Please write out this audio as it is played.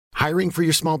Hiring for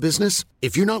your small business?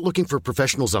 If you're not looking for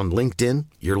professionals on LinkedIn,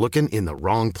 you're looking in the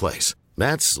wrong place.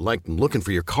 That's like looking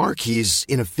for your car keys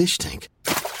in a fish tank.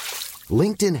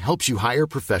 LinkedIn helps you hire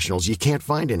professionals you can't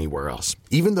find anywhere else,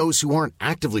 even those who aren't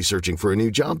actively searching for a new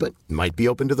job but might be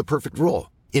open to the perfect role.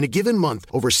 In a given month,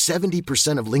 over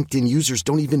 70% of LinkedIn users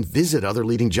don't even visit other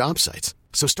leading job sites.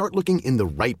 So start looking in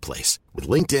the right place. With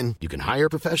LinkedIn, you can hire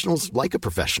professionals like a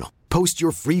professional. Post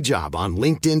your free job on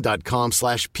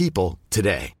linkedin.com/people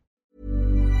today.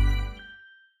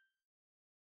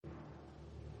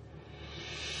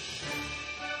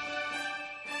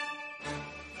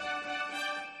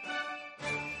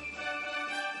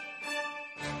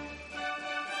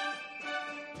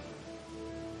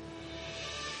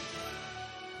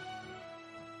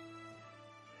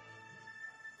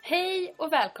 Hej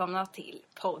och välkomna till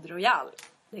Podd Royal,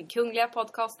 den kungliga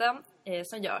podcasten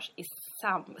som görs i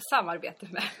samarbete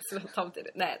med Svensk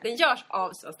Damtidning. Nej, den görs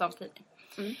av Svensk Damtidning.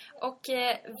 Och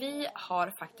vi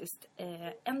har faktiskt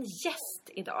en gäst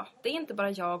idag. Det är inte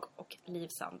bara jag och Liv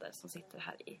Sander som sitter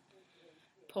här i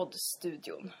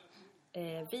poddstudion.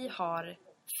 Vi har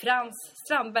Frans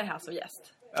Strandberg här som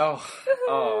gäst.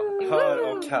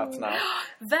 Hör och häpna.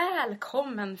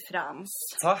 Välkommen Frans.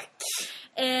 Tack.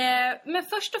 Men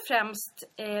först och främst,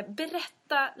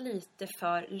 berätta lite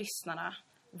för lyssnarna.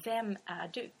 Vem är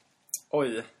du?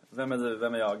 Oj, vem är du?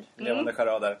 Vem är jag? Levande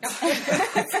charader.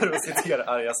 För att citera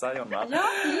Arja Saijonmaa.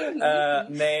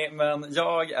 Nej, men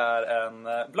jag är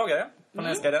en bloggare på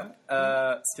Nöjesguiden.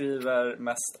 Skriver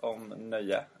mest om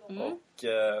nöje. Och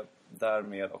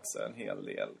därmed också en hel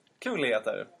del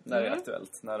kungligheter när det är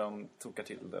aktuellt. När de tokar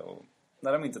till det och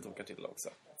när de inte tokar till det också,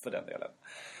 för den delen.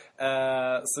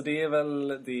 Så det är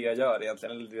väl det jag gör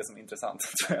egentligen, eller det som är intressant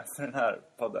tror jag, för den här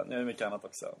podden. Jag gör mycket annat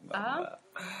också. Men,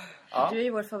 Du är ju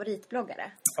vår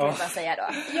favoritbloggare, ska jag bara säga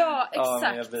då. Ja, exakt.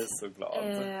 Ja, jag blir så glad. Det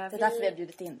är därför vi har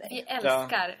bjudit in dig. Vi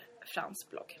älskar Frans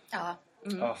blogg.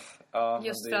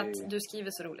 Just för att du skriver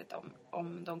så roligt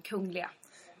om de kungliga.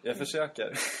 Jag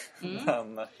försöker.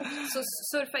 Men... Så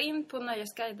surfa in på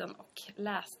Nöjesguiden och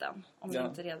läs den om du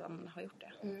inte redan har gjort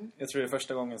det. Jag tror det är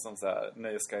första gången som så här,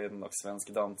 Nöjesguiden och Svensk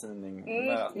Damtidning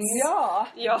möts. Ja!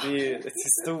 Det är ett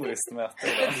historiskt möte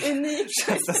idag. Unikt.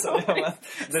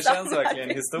 Det känns verkligen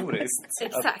historiskt.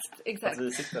 Exakt. Att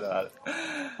vi sitter där.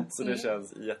 Så det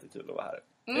känns jättekul att vara här.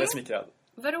 Jag är smickrad.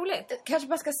 Vad roligt. Kanske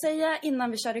bara ska säga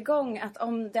innan vi kör igång att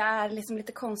om det är liksom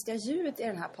lite konstiga ljud i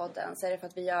den här podden så är det för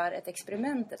att vi gör ett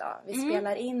experiment idag. Vi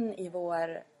spelar in i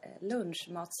vår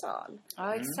lunchmatsal.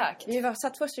 Ja, exakt. Vi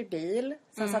satt först i bil,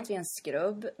 sen satt vi i en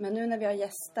skrubb. Men nu när vi har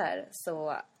gäster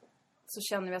så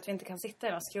känner vi att vi inte kan sitta i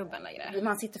den här skrubben längre.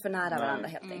 man sitter för nära varandra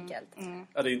helt enkelt.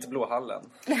 Ja, det är ju inte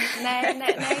Blåhallen.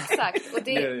 Nej, exakt. Och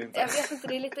jag vet inte,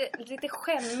 det är lite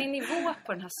skämmig nivå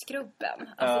på den här skrubben.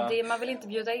 Alltså man vill inte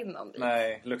bjuda in någon dit.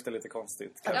 Nej, luktar lite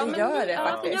konstigt. Ja, men gör det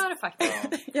faktiskt. Ja, det gör det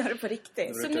faktiskt. Gör det på riktigt.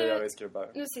 Det brukar jag göra i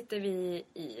skrubbar. Nu sitter vi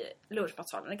i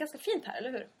lunchmatsalen. Det är ganska fint här,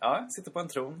 eller hur? Ja, jag sitter på en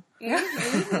tron.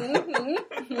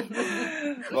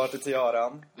 Vart är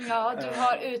tiaran? Ja, du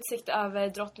har utsikt över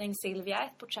drottning Silvia,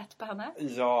 ett porträtt på henne.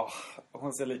 Ja,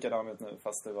 hon ser likadan ut nu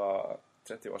fast det var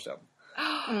 30 år sedan.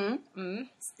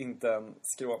 Inte en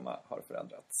skråma har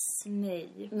förändrats.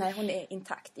 Nej, hon är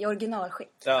intakt i originalskick.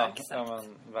 Ja,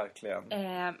 men verkligen.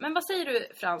 Men vad säger du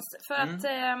Frans? För att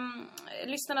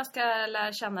lyssnarna ska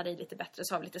lära känna dig lite bättre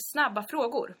så har vi lite snabba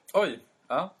frågor. Oj,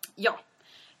 Ja.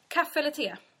 Kaffe eller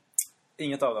te?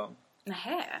 Inget av dem.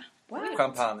 Nähä.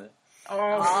 Champagne.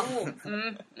 Bra.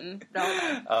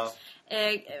 Ja.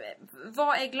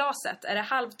 Vad är glaset? Är det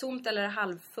halvtomt eller är det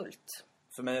halvfullt?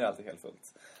 För mig är det alltid helt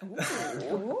fullt.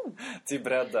 Till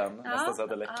bredden, nästan så att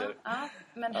det läcker.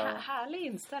 Men härlig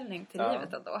inställning till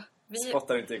livet ändå. Vi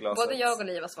spottar inte i glaset. Både jag och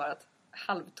Liv har svarat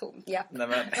halvtomt. Ja. Nej,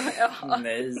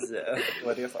 nej.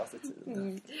 Vad är det för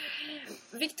attityd?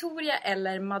 Victoria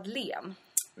eller Madeleine?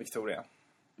 Victoria.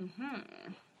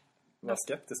 Var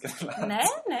skeptiska. Nej.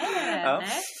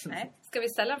 Ska vi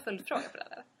ställa en följdfråga på den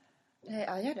eller?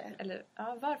 Ja, gör det. Eller,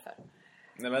 varför?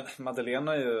 Nej, men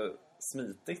Madeleine har ju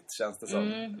smitigt känns det som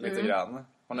lite grann.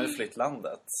 Hon har ju flytt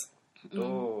landet.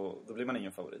 Då blir man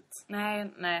ingen favorit. Nej.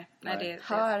 Det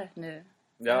hör nu.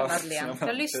 Ja, Madeleine.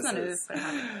 Jag lyssnar nu på det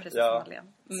här. Precis, Madeleine.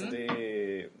 Så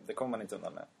det kommer man inte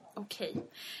undan med. Okej.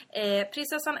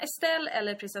 Prinsessan Estelle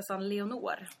eller prinsessan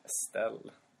Leonor?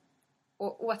 Estelle.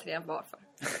 Och återigen, varför?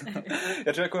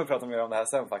 Jag tror jag kommer att prata mer om det här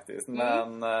sen faktiskt.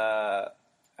 Men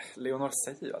Leonor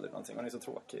säger ju aldrig någonting. Hon är så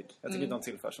tråkig. Jag tycker inte hon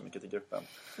tillför så mycket till gruppen.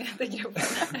 Till gruppen.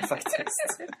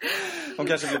 Faktiskt. Hon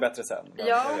kanske blir bättre sen.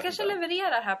 Ja, hon kanske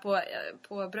levererar här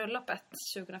på bröllopet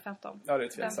 2015. Ja, det är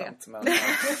tveksamt. Men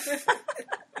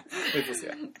vi får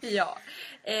se. Ja.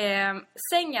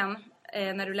 Sängen.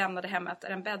 när du lämnade hemmet? Är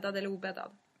den bäddad eller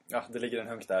obäddad? Ja, det ligger en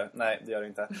hunk där. Nej, det gör det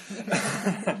inte.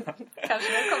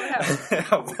 Kanske den kommer hem.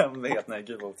 Ja, vem vet? Nej,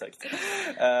 gud vad otäckt.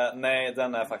 Nej,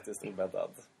 den är faktiskt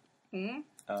obäddad.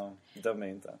 Ja, döm är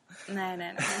inte.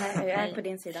 Nej. Jag är på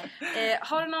din sida.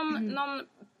 Har du någon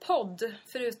podd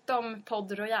förutom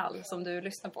Podd Royal som du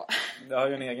lyssnar på? Jag har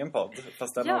ju en egen podd,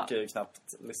 fast den Ja. orkar jag ju knappt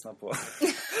lyssna på.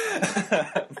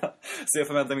 Så jag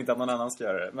förväntar mig inte att någon annan ska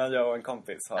göra det. Men jag och en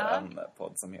kompis har en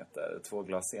podd som heter 2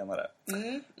 glas senare.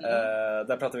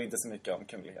 Där pratar vi inte så mycket om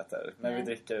kungligheter. Men vi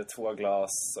dricker 2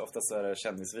 glas, oftast så är det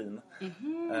kändisvin. Det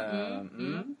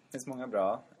finns många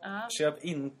bra. Köp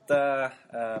inte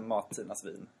Mattinas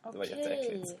vin. Det var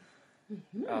jätteäckligt.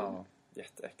 Ja,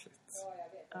 jätteäckligt.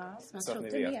 Man Så att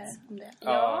ni trodde vet. mer om det.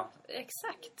 Ja,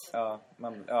 exakt. Ja,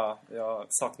 jag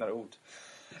saknar ord.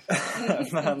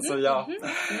 Men så ja.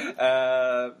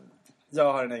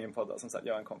 Jag har en egen podd, som sagt.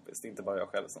 Jag har en kompis. Det är inte bara jag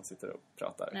själv som sitter och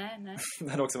pratar. Nej. Det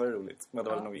hade också varit roligt. Men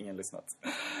då hade nog ingen lyssnat.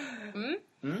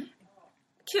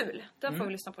 Kul, den får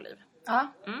vi lyssna på, Liv. Ja.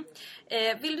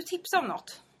 Vill du tipsa om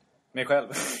något? Mig själv.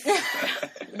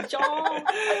 Ja.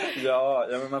 Ja,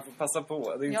 men man får passa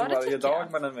på. Det är inte det varje tycker dag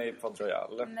jag. man är med i Podd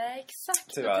Royal. Nej, exakt.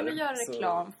 Tyvärr. Då kan du göra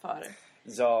reklam för.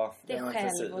 Ja, Det är men själv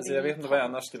precis. och Så jag det vet inte vad jag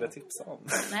annars skulle tipsa om.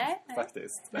 Nej.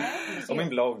 Faktiskt. Och min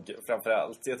blogg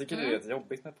framförallt. Jag tycker det är rätt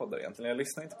jobbigt med poddar egentligen. Jag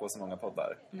lyssnar inte på så många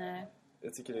poddar. Nej.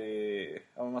 Jag tycker det är...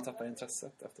 Ja, men man tappar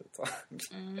intresset efter ett tag.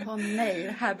 Åh nej,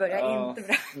 det här börjar inte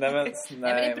bra. Nej, Men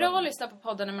det är bra att lyssna på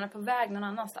podden när man är på väg någon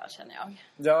annanstans, känner jag.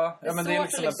 Ja, men det är svårt liksom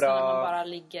att en lyssna när man bra... bara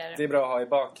ligger... Det är bra att ha i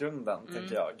bakgrunden,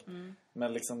 tänker jag.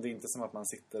 Men liksom, det är inte som att man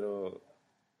sitter och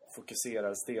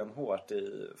fokuserar stenhårt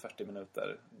i 40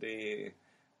 minuter.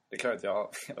 Det klarar inte jag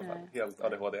i alla fall. Helt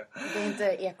ADHD. Det är inte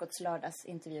Ekots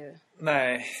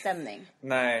lördagsintervju-stämning.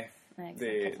 Nej. Nej,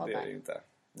 Det är det inte.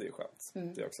 Det är skönt.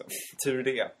 Det är också. Tur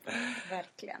det.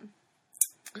 Verkligen.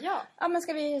 Ja. Ja, men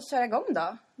ska vi köra igång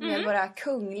då? Med våra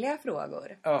kungliga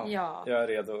frågor. Ja, Ja. jag är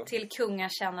redo. Till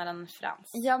kungakännaren Frans.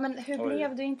 Ja, men hur Oj.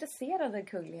 blev du intresserad av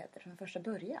kungligheter från första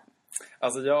början?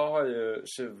 Alltså jag har ju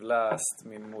tjuvläst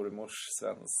min mormors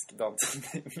svensk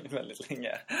damtidning väldigt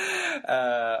länge.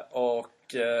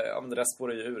 Men det där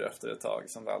spårar ju ur efter ett tag,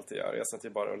 som det alltid gör. Jag satt ju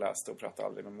bara och läste och pratade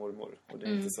aldrig med mormor. Och det är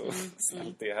inte så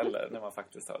snällt det heller, när man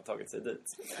faktiskt har tagit sig dit.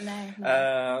 Nej.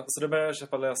 Så då började jag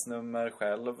köpa lösnummer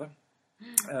själv.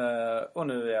 Och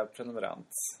nu är jag prenumerant.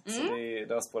 Så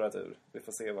det har spårat ur. Vi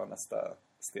får se vad nästa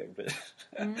steg blir.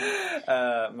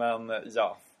 Men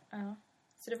ja.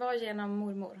 Så det var genom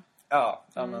mormor. Ja,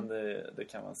 men det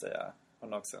kan man säga.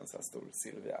 Hon har också en sån här stor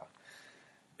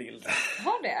Silvia-bild.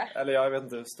 Var det? Eller jag vet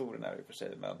inte hur stor den är i och för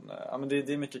sig. Men det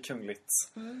är mycket kungligt.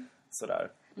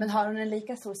 Sådär. Men har hon en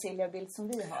lika stor Silvia-bild som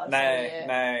vi har? Nej.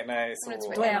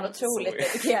 Då är hon otroligt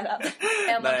dedikerad.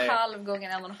 1,5 gånger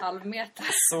 1,5 meter.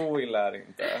 Så illa är det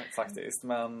inte faktiskt.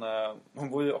 Men hon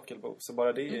bor ju i Ockelbo, så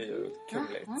bara det är ju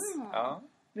kungligt. Ja,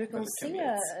 Brukar hon väldigt se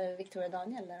kungligt. Victoria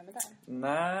Daniel när de är där?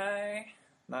 Nej,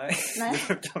 det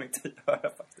brukar hon inte göra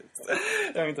faktiskt.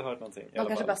 Jag har inte hört någonting. De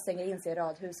kanske bara stänger in sig i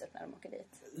radhuset när de åker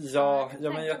dit. Ja,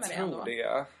 men jag tänka mig det tror ändå.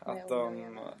 det. Att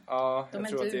de... Ja, De är jag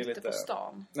tror inte att det är ute på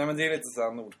stan. Nej, men det är lite så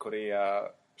här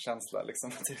Nordkorea-känsla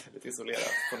liksom. Det är lite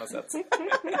isolerat på något sätt.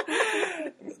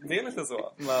 Det är lite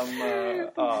så. Men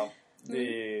ja, det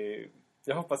är...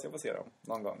 Jag hoppas jag får se dem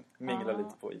någon gång. Mingla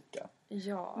lite på Ica.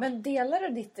 Ja. Men delar du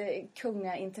ditt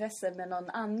kungaintresse med någon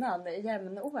annan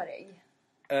jämnårig?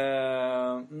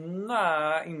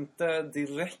 Nej, inte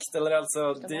direkt. Eller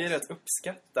alltså, det är rätt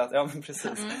uppskattat. Ja, men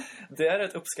precis. Det är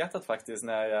rätt uppskattat faktiskt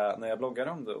när jag bloggar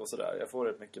om det och sådär. Jag får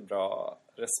rätt mycket bra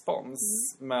respons.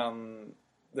 Men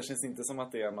det känns inte som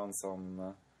att det är någon som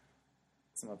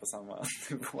är på samma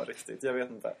nivå riktigt. Jag vet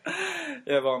inte.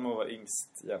 Jag är van med att vara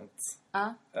yngst jämt.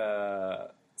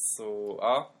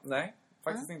 Så, nej.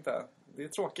 Faktiskt inte. Det är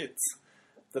tråkigt,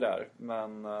 det där.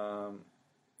 Men,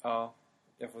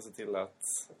 jag får se till att...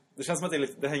 Det känns som att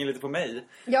det hänger lite på mig.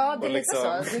 Ja, det är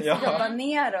liksom, lite så. Du får jobba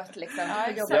neråt liksom.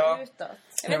 Du får jobba utåt.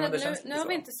 Jag vet men det inte, känns nu lite har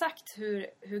vi så. inte sagt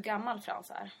hur gammal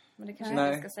Frans är. Men det kanske jag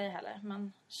inte ska säga heller.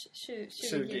 Men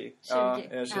 20. Ja,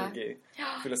 jag är 20.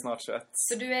 Fyller snart 21.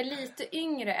 Så du är lite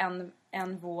yngre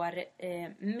än vår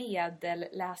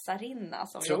medelläsarinna,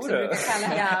 som vi Tror också du? brukar kalla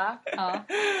henne. Ja.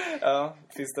 Ja,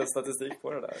 finns det statistik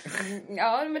på det där?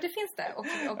 Ja, men det finns det. Och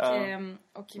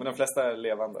Men de flesta är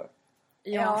levande.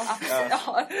 Ja, absolut.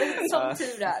 Ja, som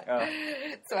tur är. Ja.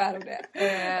 Så är det. men det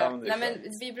är Nej, men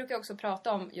vi brukar också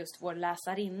prata om just vår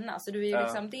läsarinna. Så du är ju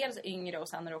liksom dels yngre och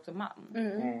sen är du också man.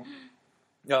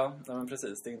 Ja, men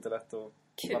precis. Det är inte lätt att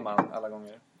vara man alla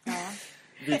gånger. Ja.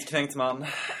 Vitkränkt man.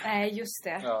 Nej, just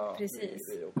det. Ja, Precis.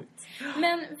 Det är jobbigt.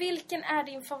 Men vilken är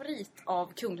din favorit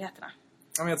av kungligheterna?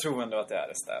 Ja, men jag tror ändå att det är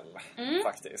Estelle,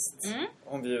 faktiskt.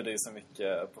 Hon bjuder ju så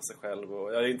mycket på sig själv.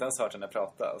 Och jag har inte ens hört henne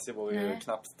prata. Så jag vågar ju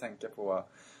knappt tänka på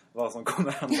vad som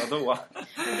kommer hända då.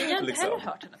 Men vi har inte heller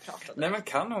hört henne prata. Nej, men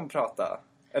kan hon prata?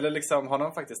 Eller liksom, har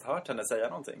någon faktiskt hört henne säga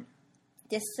någonting?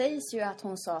 Det sägs ju att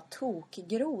hon sa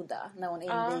tokgroda när hon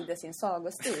invigde sin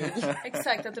sagostig.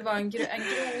 Exakt, att det var en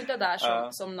groda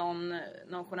där som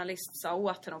någon journalist sa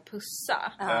åt henne att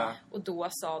pussa. Och då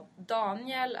sa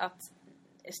Daniel att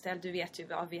Estelle, du vet ju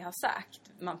vad vi har sagt.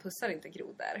 Man pussar inte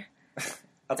grodor.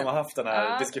 Att de har haft den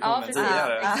här diskussionen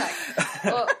tidigare.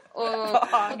 Exakt.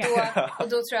 Och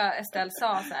då tror jag Estelle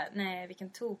sa så här: nej, vilken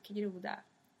tokgroda.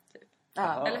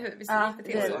 Eller hur? Visst gick det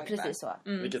till så? Precis så.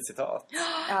 Vilket citat.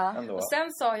 Och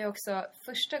sen sa jag också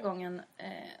första gången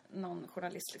någon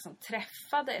journalist liksom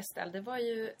träffade Estelle. Det var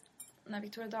ju när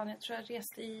Victoria och Daniel tror jag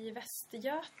reste i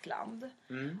Västergötland.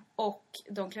 Och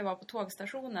de klev av på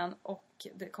tågstationen och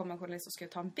det kom en journalist som skulle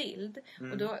ta en bild.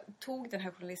 Och då tog den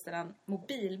här journalisten en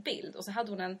mobilbild och så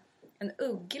hade hon en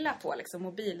uggla på liksom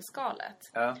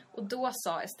mobilskalet. Och då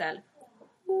sa Estelle: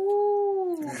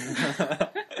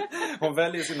 Hon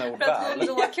väljer sina ord för att hon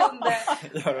då kunde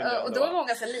och då var hon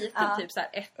ganska liten, typ så här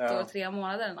 1 år 3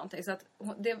 månader eller någonting, så att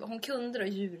hon kunde då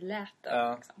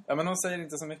djurläten liksom. Ja, men hon säger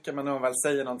inte så mycket, men när hon väl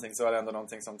säger någonting så är det ändå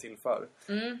någonting som tillför.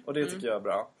 Och det tycker jag är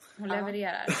bra. Hon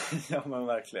levererar. Ja, men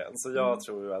verkligen. Så jag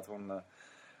tror ju att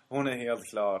hon är helt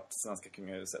klart svenska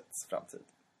kungahusets framtid.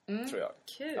 Tror jag.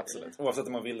 Kul. Absolut. Oavsett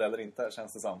om man vill det eller inte,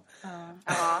 känns det som.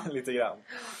 Lite grann.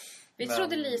 Vi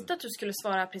trodde lite att du skulle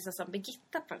svara prinsessan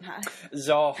Birgitta på den här.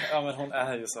 Ja, men hon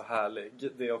är ju så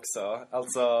härlig. Det också.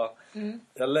 Alltså,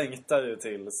 jag längtar ju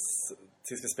tills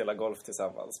vi spelar golf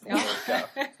tillsammans på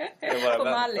Mallorca. På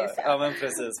Mallis. Ja, men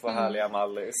precis. På härliga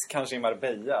Mallis. Kanske i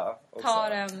Marbella också.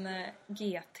 Tar en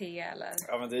GT eller...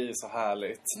 Ja, men det är ju så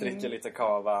härligt. Dricker lite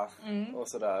kava och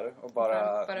sådär. Och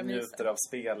bara njuter av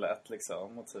spelet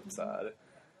liksom. Och typ så här...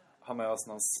 Ha med oss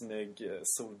någon snygg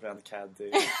solbränd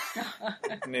caddy.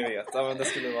 Ni vet, ja, men det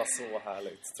skulle vara så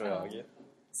härligt, tror jag.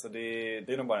 Så det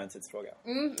är nog bara en tidsfråga.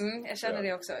 Jag känner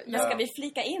det också. Men ska vi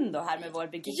flika in då här med vår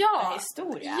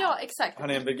Birgitta-historia? Ja, exakt. Har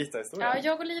ni en Birgitta-historia? Ja,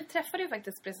 jag och Liv träffade ju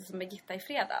faktiskt prinsessan Birgitta i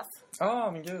fredags.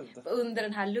 Men gud. Under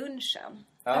den här lunchen.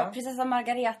 Prinsessan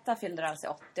Margareta fyllde alltså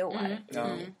 80 år.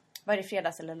 Var det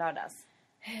fredags eller lördags?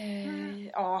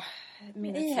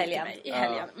 I helgen. I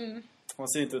helgen. Hon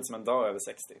ser inte ut som en dag över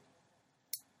 60.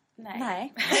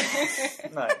 Nej.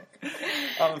 Nej.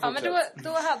 Men då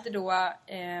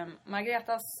hade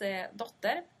Margaretas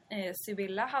dotter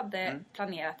Sibylla hade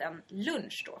planerat en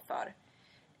lunch då för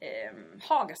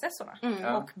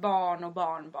Hagasessorna och barn och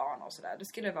barnbarn och sådär. Det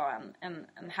skulle vara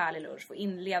en härlig lunch för att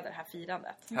inleda det här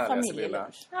firandet.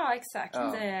 Familjelunch. Ja, exakt.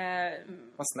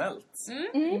 Vad snällt.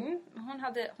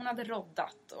 Hon hade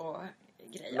roddat och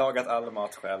grejer. Lagat all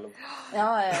mat själv.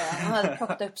 Ja, hon hade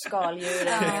plockat upp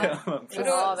skaldjuren.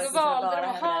 Då valde de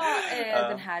att ha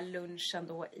den här lunchen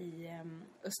då i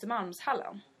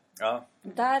Östermalmshallen. Ja,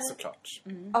 där, såklart.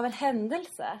 Av en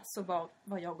händelse så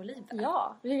var jag och Liv där.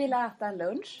 Ja, vi ville äta en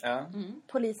lunch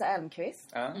på Lisa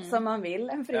Elmqvist. Som man vill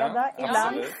en fredag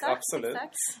ibland. Absolut.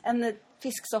 En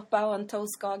fisksoppa och en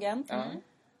toastskagen.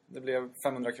 Det blev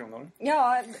 500 kronor.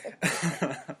 Ja,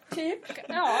 typ.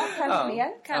 Kanske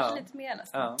mer. Kanske lite mer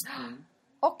nästan.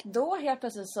 Och då helt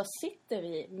plötsligt så sitter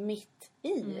vi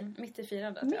mitt i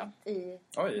firandet. I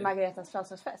Margaretas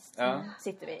födelsedagsfest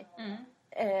sitter vi.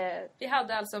 Vi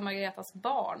hade alltså Margaretas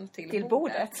barn till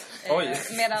bordet.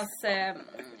 Medan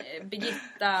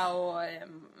Birgitta och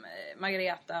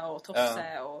Margareta och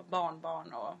Tosse och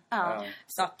barnbarn och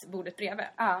satt bordet bredvid.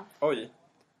 Oj.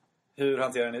 Hur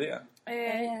hanterar ni det?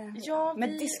 Med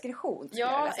diskretion.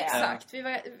 Ja, exakt.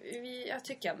 Jag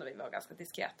tycker ändå vi var ganska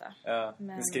diskreta.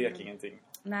 Ni skrek ingenting.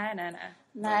 Nej.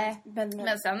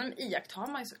 Men sen iakttar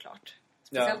man ju såklart.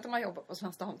 Speciellt om man jobbar på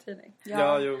Svensk Damtidning.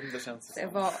 Ja, det känns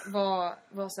så.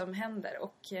 Vad som händer.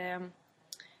 Och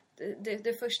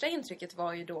det första intrycket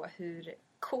var ju då hur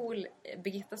cool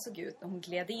Birgitta såg ut när hon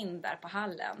gled in där på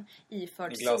hallen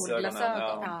iförd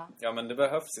solglasögon. Ja, men det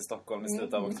behövs i Stockholm i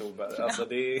slutet av oktober. Alltså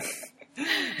det är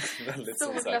väldigt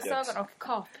solglasögon och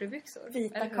capribyxor.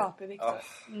 Vita capribyxor.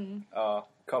 Ja,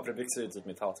 capribyxor är typ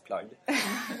mitt hatplagg.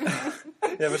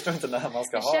 Jag förstår inte när man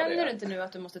ska ha det. Känner du inte nu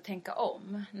att du måste tänka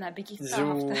om när Birgitta har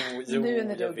haft det? Nu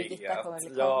när du och Birgitta kommer bli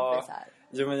kompisar.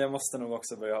 Jo, men jag måste nog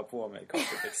också börja ha på mig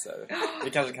capribyxor.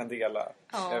 Vi kanske kan dela.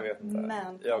 Jag vet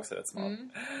inte. Jag är också rätt smal.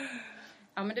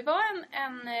 Ja, men det var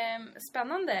en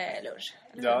spännande lunch.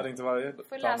 Ja, det är inte varje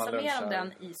får läsa mer om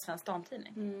den i Svensk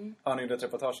Damtidning. Ja, ni gjorde ett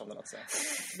reportage om den också.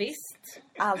 Visst.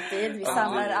 Alltid. Vi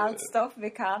samlar allt stoff vi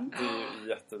kan. Det är ju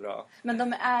jättebra. Men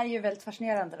de är ju väldigt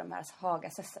fascinerande, de här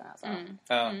Hagasössorna. Alltså.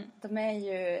 Ja. De är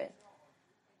ju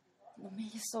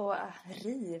så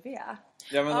riviga.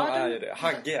 Ja, men de är ju det.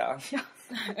 Haggiga.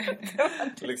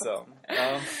 Liksom.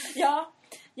 Ja,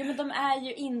 men de är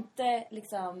ju inte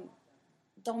liksom...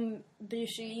 De bryr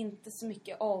sig ju inte så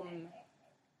mycket om...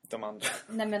 De andra.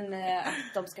 Nej, men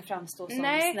att de ska framstå som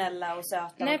Nej. snälla och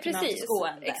söta Nej, och precis.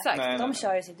 tillmötesgående. Exakt. Nej. De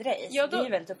kör ju sitt race. Ja, Det är ju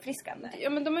väldigt uppfriskande. Ja,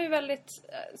 men de är ju väldigt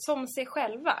som sig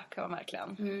själva, kan man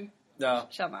verkligen Ja.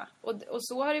 känna. Och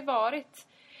så har det varit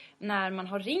när man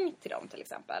har ringt till dem till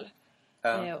exempel.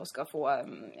 Och ska få...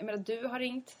 Jag menar, du har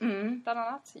ringt bland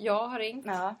annat. Jag har ringt.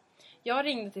 Ja. Jag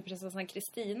ringde till prinsessan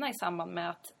Kristina i samband med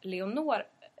att Leonor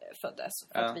föddes.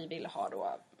 För att vi ville ha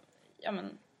då... Ja,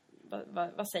 men...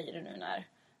 Vad säger du nu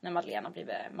när Madeleine har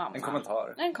blivit mamma? En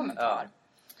kommentar. En kommentar.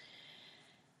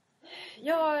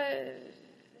 Ja,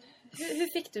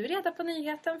 hur fick du reda på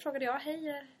nyheten? Frågade jag. Hej,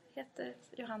 jag heter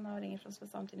Johanna och ringer från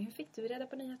Svensk Damtidning. Hur fick du reda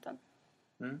på nyheten?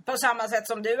 På samma sätt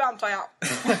som du, antar jag.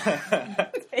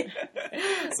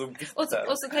 Så bitter.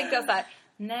 Och så tänkte jag så här.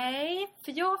 Nej,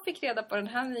 för jag fick reda på den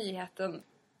här nyheten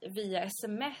via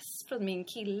sms från min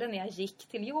kille när jag gick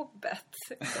till jobbet.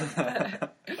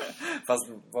 Fast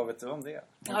vad vet du om det? Man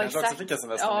kanske exakt. också fick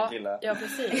sms från en kille. Ja,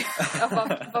 precis. Ja,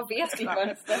 vad vet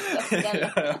man?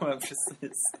 Ja, men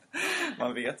precis.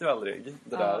 Man vet ju aldrig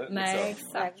det där. Nej, liksom.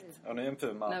 exakt. Och nu är en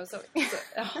puma. Nej,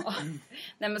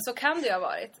 Nej, men så kan det ju ha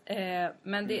varit.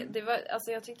 Men det var,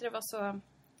 alltså jag tyckte det var så...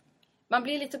 Man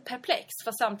blir lite perplex,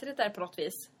 fast samtidigt är det på något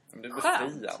vis Men det är skönt.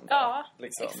 befriande. Ja,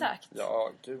 liksom. exakt.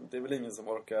 Ja, gud, det är väl ingen som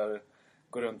orkar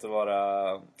gå runt och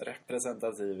vara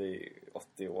representativ i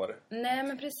 80 år. Nej,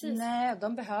 men precis. Nej,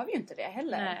 de behöver ju inte det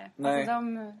heller. Nej.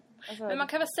 Alltså, Men man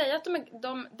kan väl säga att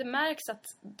det märks att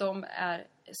de är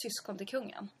syskon till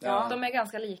kungen. Ja. De är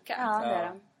ganska lika. Ja, det är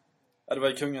de. Ja, det var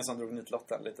ju kungen som drog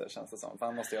nitlotten lite, känns det som. För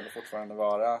han måste ju ändå fortfarande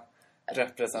vara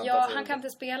representativ. Ja, han kan inte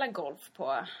spela golf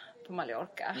på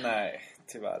Mallorca. Nej,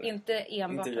 tyvärr. Inte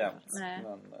enbart. Inte jämt, Nej.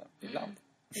 men ibland.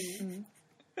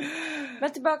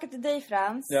 Men tillbaka till dig,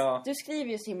 Frans. Ja. Du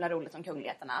skriver ju så himla roligt om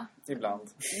kungligheterna. Ibland.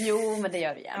 Jo, men det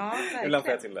gör du igen. Ja, Ibland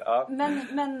får jag till det. Ja.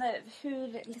 Men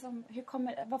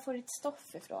var får du ditt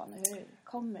stoff ifrån? Hur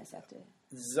kommer det sig att du...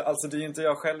 Ja, alltså det är ju inte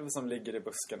jag själv som ligger i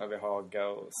buskarna vid Haga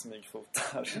och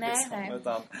smygfotar. Nej.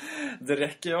 Utan det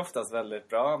räcker ju oftast väldigt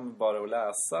bra med bara att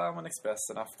läsa om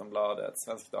Expressen, Aftonbladet,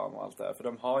 Svensk Dam och allt det här. För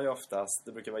de har ju oftast,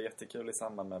 det brukar vara jättekul i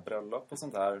samband med bröllop och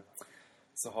sånt här,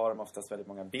 så har de oftast väldigt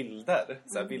många bilder,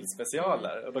 så här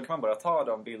bildspecialer. Och då kan man bara ta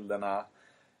de bilderna,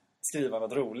 skriva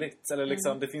något roligt. Eller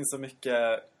liksom, det finns så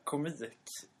mycket komik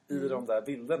i de där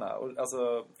bilderna. Och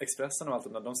alltså Expressen och allt det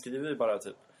där, de skriver ju bara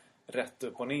typ rätt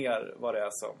upp och ner vad det är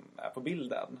som är på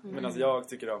bilden. Medan jag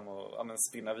tycker om att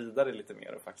spinna vidare lite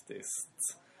mer och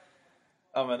faktiskt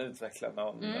utveckla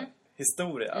någon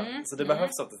historia. Så det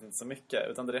behövs oftast inte så mycket,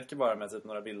 utan det räcker bara med typ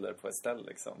några bilder på ett ställe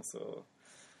liksom, så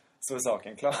är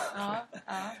saken klar. Ja.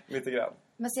 Lite grann.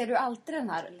 Men ser du alltid den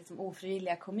här liksom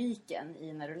ofrivilliga komiken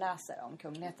i när du läser om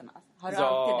kungligheterna? Har du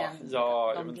alltid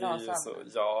de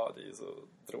det är ju så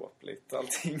dråpligt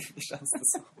allting, känns det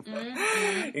som.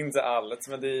 Inte allt,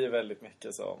 men det är ju väldigt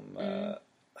mycket som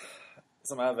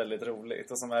är väldigt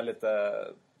roligt och som är lite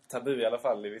tabu i alla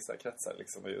fall i vissa kretsar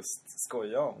liksom, att just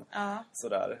skoja om.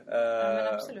 Sådär.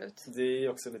 Men absolut. Det är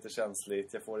också lite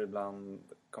känsligt. Jag får ibland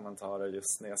kommentarer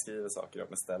just när jag skriver saker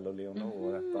om Estelle och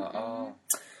Leonor.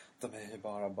 De är ju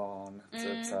bara barn.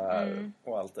 Typ så här,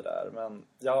 och allt det där. Men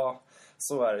ja,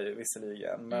 så är det ju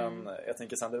visserligen. Men jag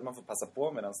tänker samtidigt att man får passa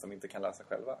på medan de inte kan läsa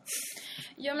själva.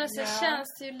 Ja, men så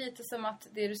känns det ju lite som att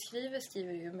det du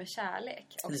skriver ju med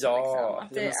kärlek också, ja,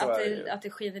 liksom. Att det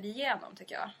skiner igenom,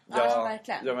 tycker jag. Ja,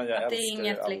 verkligen. Ja, men jag att det är älskar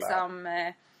inget alla. liksom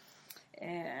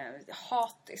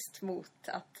hatiskt mot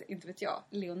att, inte vet jag,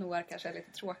 Leonor kanske är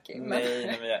lite tråkig.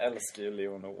 Nej, men jag älskar ju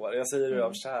Leonor. Jag säger det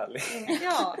av kärlek.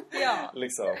 Ja.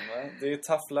 Liksom. Det är ju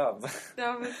tough love.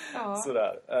 Ja.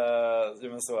 Sådär.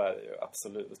 Men så är det ju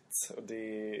absolut. Och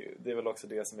det är väl också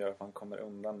det som gör att man kommer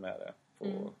undan med det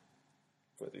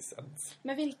på ett visst sätt.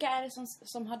 Men vilka är det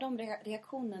som har de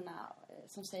reaktionerna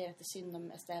som säger att det är synd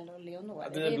om Estelle och Leonor?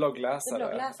 Det är bloggläsare. Det är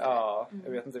bloggläsare. Ja,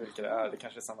 jag vet inte vilka det är. Det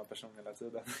kanske är samma person hela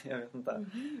tiden. Jag vet inte.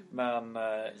 Men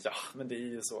men det är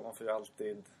ju så. Man får ju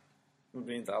alltid... Man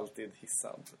blir inte alltid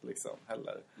hissad liksom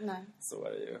heller. Nej. Så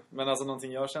är det ju. Men alltså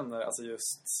någonting jag känner, alltså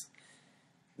just...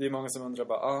 Det är många som undrar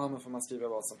bara, men får man skriva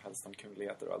vad som helst om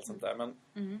kungligheter och allt sånt där. Men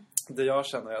det jag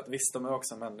känner är att visst, de är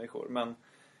också människor. Men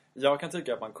jag kan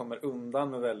tycka att man kommer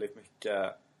undan med väldigt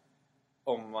mycket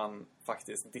om man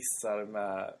faktiskt dissar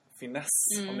med finess,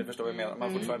 om ni förstår vad jag menar.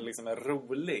 Man fortfarande liksom är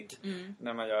rolig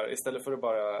när man gör, istället för att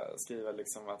bara skriva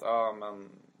liksom att men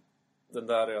den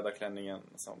där röda klänningen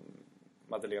som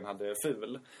Madeleine hade är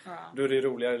ful. Ja. Då är det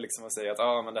roligare liksom att säga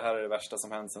att men det här är det värsta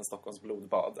som hänt sedan Stockholms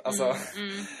blodbad. Alltså,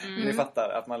 ni fattar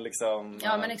att man liksom...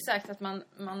 Ja, men exakt, att man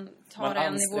tar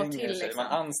en nivå till. Liksom.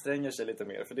 Man anstränger sig lite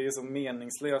mer, för det är så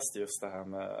meningslöst just det här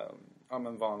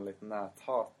med vanligt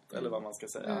näthat, eller vad man ska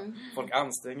säga. Folk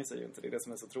anstränger sig ju inte, det är det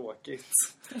som är så tråkigt.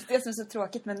 Det som är så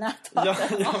tråkigt med näthat.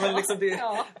 Ja, men liksom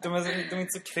de är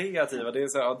inte så kreativa. Det är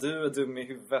så du är dum i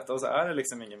huvudet, och så är det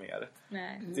liksom inget mer.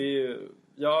 Nej. Det är ju...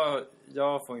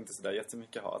 Jag får inte sådär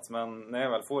jättemycket hat, men när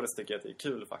jag väl får det så tycker jag att det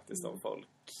är kul faktiskt om folk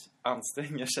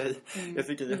anstränger sig. Jag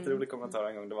fick en jätterolig kommentar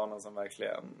en gång. Det var någon som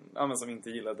verkligen, som inte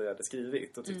gillade det jag hade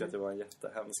skrivit och tyckte att jag var en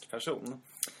jättehemsk person.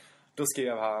 Då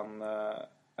skrev han,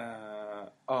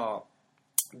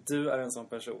 du är en sån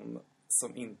person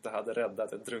som inte hade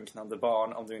räddat ett drunknande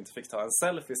barn om du inte fick ta en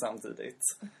selfie samtidigt.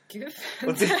 Gud.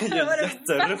 Och det är ju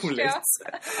jätteroligt.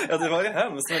 Ja, det var ju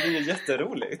hemskt, men det är ju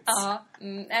jätteroligt. Ja,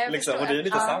 jag liksom, och det är ju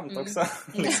lite sant också.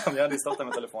 Liksom, jag hade ju stått där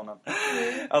med telefonen.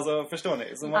 Alltså, förstår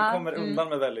ni? Så man kommer undan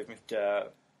med väldigt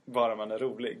mycket bara man är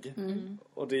rolig.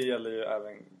 Och det gäller ju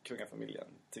även kungafamiljen,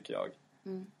 tycker jag.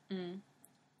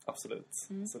 Absolut.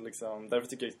 Så liksom, därför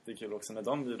tycker jag det är kul också när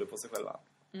de bjuder på sig själva.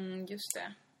 Just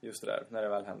det. Just det där, när det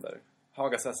väl händer.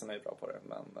 Hagasessen är ju bra på det,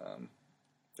 men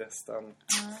resten,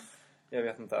 jag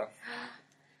vet inte.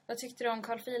 Vad tyckte du om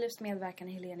Carl Philips medverkan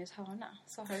i Helenius hörna?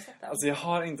 Så har du sett det? Alltså jag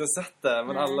har inte sett det,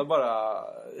 men alla bara...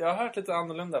 Jag har hört lite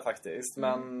annorlunda faktiskt,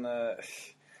 men...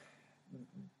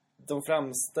 De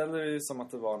framställer ju som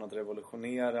att det var något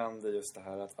revolutionerande, just det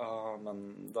här att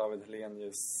men David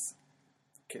Helenius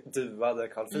duade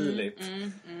Carl Philip.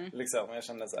 Liksom, jag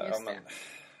kände så här,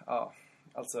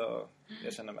 alltså,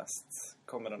 jag känner mest,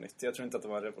 kommer något nytt. Jag tror inte att det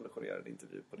var en revolutionerande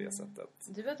intervju på det sättet.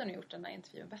 Du hade nog gjort den där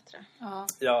intervjun bättre.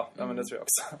 Ja, men det tror jag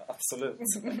också. Absolut.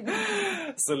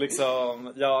 Så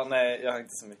liksom, jag har inte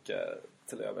så mycket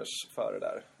till övers för det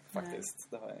där, faktiskt.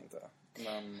 Det har jag inte.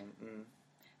 Men,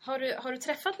 Har du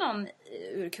träffat någon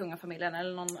ur kungafamiljen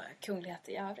eller någon kunglighet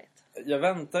i övrigt? Jag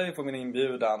väntar ju på min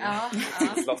inbjudan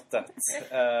till slottet.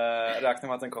 Räknar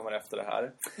med att den kommer efter det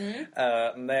här.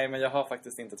 Nej, men jag har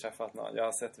faktiskt inte träffat någon. Jag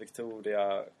har sett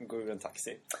Victoria gå ur en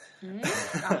taxi.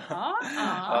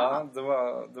 Ja, då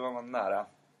var man nära.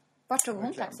 Vart tog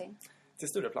hon taxin? Till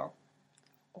Stureplan.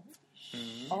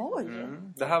 Oj.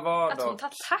 Det här var att hon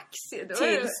tar taxi då.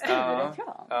 Till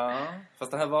Stureplan? Ja,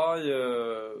 fast det här var ju...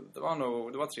 Det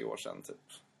var 3 år sedan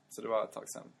typ. Så det var ett tag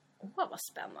sedan. Vad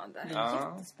spännande.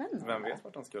 Ja, jättespännande. Vem vet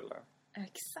vart de skulle?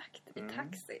 Exakt, i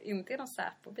taxi. Inte i någon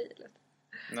Säpo-bil.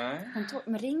 Nej.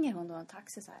 Men ringer hon då en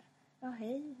taxi så här? Ja,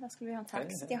 hej. Jag skulle vilja ha en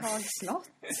taxi till Hags slott.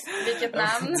 Vilket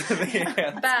namn?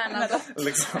 Bernadotte.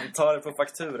 Liksom, ta det på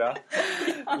faktura.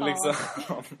 Liksom.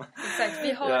 Exakt,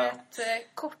 vi har ett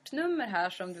kortnummer här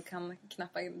som du kan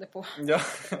knappa in det på. Ja,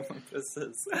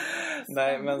 precis.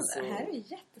 Nej, men så... Det här är ju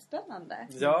jättespännande.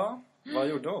 Ja, vad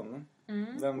gjorde hon?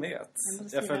 Vem vet?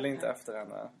 Jag följde inte efter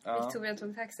henne. Victoria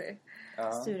tog taxi.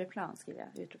 Stureplan skriver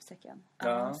jag, utropstecken.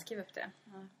 Skriv upp det.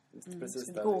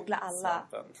 Precis googla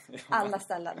alla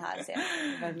ställen här. Se.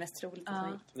 Det var det mest troligt att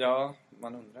hon gick. Ja,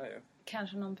 man undrar ju.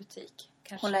 Kanske någon butik.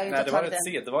 Kanske. Nej, det var rätt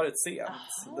sent. Det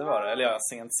var det. Eller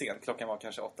sent. Klockan var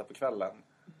kanske 8 på kvällen.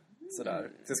 Sådär.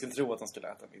 Så jag skulle tro att de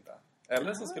skulle äta middag.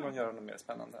 Eller så skulle de göra något mer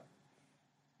spännande.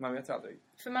 Man vet ju aldrig.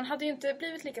 För man hade ju inte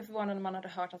blivit lika förvånad när man hade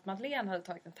hört att Madeleine hade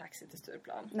tagit en taxi till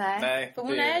Stureplan. Nej. För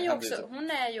hon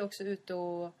är ju också ute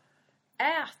och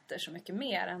äter så mycket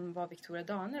mer än vad Victoria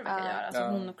Daniel verkar göra. Alltså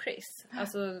hon och Chris.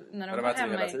 Alltså när de var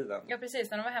hemma hela tiden. Ja,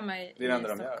 precis. När de var hemma i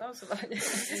Stockholm så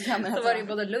var det ju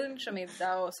både lunch och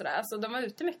middag och sådär. Alltså de var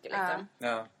ute mycket liksom.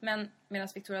 Ja. Men medan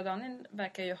Victoria Daniel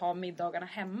verkar ju ha middagarna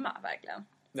hemma, verkligen.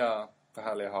 Ja, på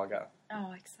härliga Haga.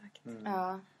 Ja, exakt.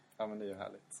 Ja, men det är ju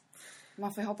härligt.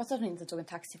 Man får ju hoppas att hon inte tog en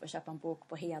taxi för att köpa en bok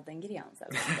på Hedengren.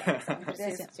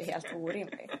 Det känns ju helt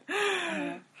orimligt.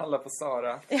 Handla på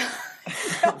Sara.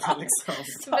 Liksom.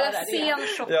 Sen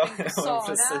shopping på Sara.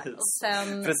 Precis. Och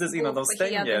sen precis innan de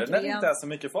stänger. När det inte är så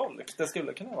mycket folk. Det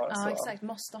skulle kunna vara så. Ja, exakt.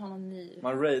 Måste ha någon ny.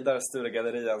 Man raidar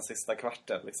Sturegallerian sista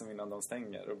kvarten liksom innan de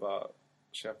stänger. Och bara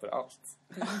köper allt.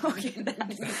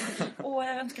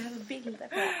 Jag önskar att jag hade bilder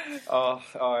på det. Ja,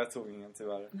 jag tog ingen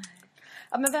tyvärr. Nej.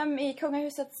 Ja, men vem i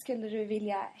kungahuset skulle du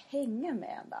vilja hänga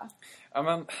med då? Ja,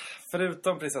 men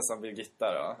förutom prinsessan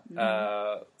Birgitta då,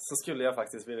 så skulle jag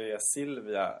faktiskt vilja ge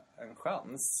Silvia en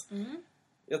chans.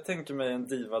 Jag tänker mig en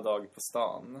divadag på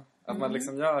stan. Att man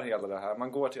liksom gör hela det här.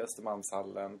 Man går till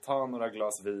Östermalmshallen, tar några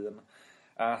glas vin.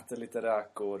 äter lite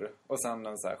räkor och sen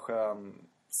en så här skön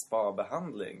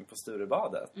spabehandling på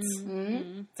Sturebadet.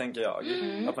 Tänker jag.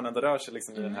 Att man ändå rör sig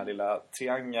liksom i den här lilla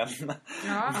triangeln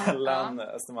mellan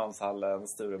Östermalmshallen,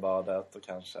 Sturebadet och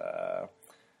kanske...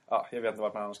 Ja, jag vet inte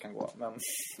vart man annars kan gå. Men...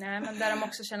 Nej, men där de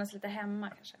också känner sig lite hemma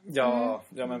kanske. Ja,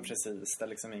 men precis. Det är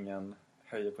liksom ingen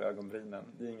höjer på ögonbrynen.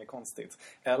 Det är inget konstigt.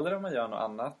 Eller om man gör något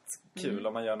annat kul.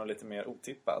 Om man gör något lite mer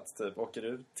otippat. Typ åker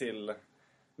ut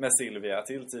med Silvia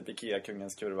till typ Ikea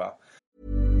Kungens Kurva.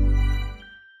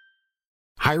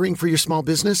 Hiring for your small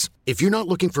business? If you're not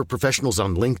looking for professionals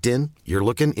on LinkedIn, you're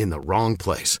looking in the wrong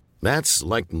place. That's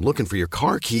like looking for your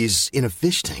car keys in a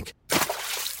fish tank.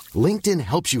 LinkedIn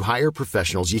helps you hire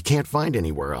professionals you can't find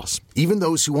anywhere else, even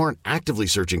those who aren't actively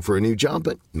searching for a new job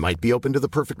but might be open to the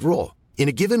perfect role. In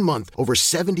a given month, over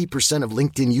 70% of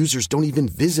LinkedIn users don't even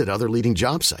visit other leading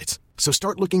job sites. So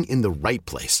start looking in the right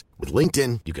place. With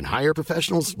LinkedIn, you can hire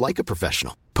professionals like a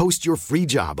professional. Post your free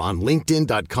job on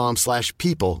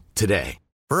linkedin.com/people today.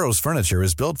 Burrow's furniture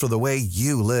is built for the way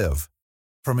you live.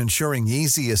 From ensuring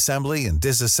easy assembly and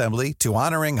disassembly to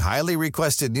honoring highly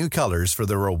requested new colors for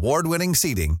their award-winning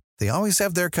seating, they always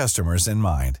have their customers in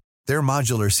mind. Their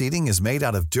modular seating is made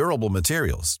out of durable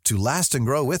materials to last and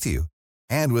grow with you.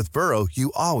 And with Burrow,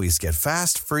 you always get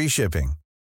fast, free shipping.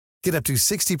 Get up to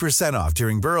 60% off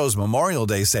during Burrow's Memorial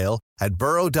Day sale at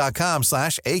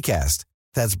burrow.com/ACAST.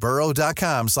 That's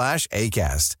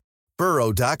burrow.com/ACAST.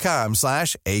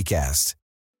 burrow.com/ACAST.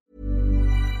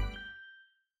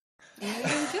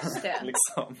 Just det.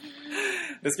 Liksom.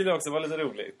 Det skulle också vara lite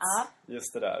roligt.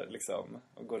 Just det där, liksom.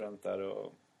 Att gå runt där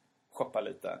och shoppa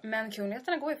lite. Men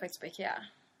kungligheterna går ju faktiskt på Ikea.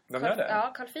 De gör det?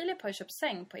 Ja, Carl Philip har ju köpt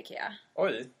säng på Ikea.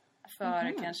 Oj.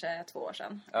 För kanske 2 år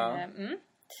sedan. Ja.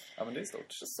 Ja, men det är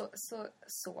stort. Så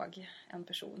såg en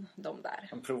person dem där.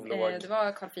 En provlåg. Det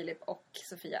var Carl Philip och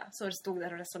Sofia. Så det stod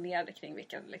där och resonerade kring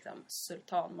vilken liksom,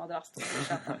 sultanmadrass de skulle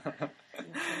köpa.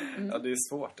 Ja, det är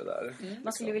svårt det där.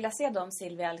 Man skulle vilja se dem,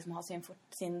 Silvia, liksom ha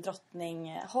sin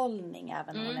drottninghållning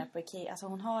även när hon är på Ikea. Alltså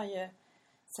hon har ju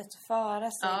sett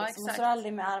föra sig. Ja, liksom. Hon står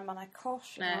aldrig med armarna i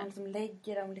kors. Hon liksom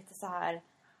lägger dem lite så här.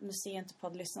 Nu ser jag inte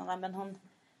poddlyssnarna, men hon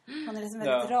är liksom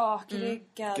väldigt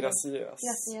rakryggad.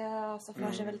 Graciös och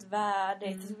för sig väldigt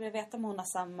värdigt. Så vill veta om hon har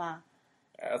samma...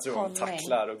 Jag tror hon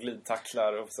tacklar och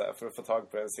glidtacklar och så här, för att få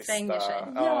tag på den sista. Sig.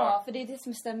 Ja, för det är det som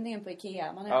är stämningen på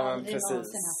Ikea. Man har ju aldrig någonsin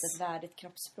haft ett värdigt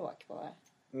kroppsspråk på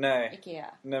Ikea.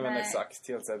 Nej, men exakt.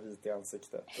 Helt så här vit i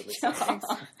ansiktet. Liksom.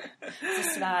 Så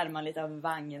svär man lite av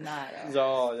vagnar.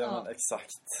 Ja, men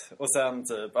exakt. Och sen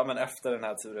typ, men efter den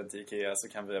här turen till Ikea så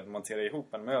kan vi montera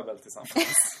ihop en möbel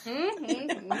tillsammans.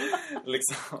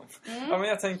 Liksom. Ja, men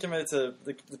jag tänker mig typ,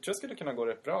 det tror jag skulle kunna gå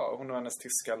rätt bra. Hon och hennes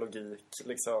tyska logik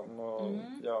liksom. Och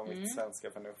jag och mitt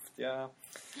svenska förnuft. Ja.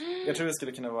 Jag tror det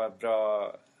skulle kunna vara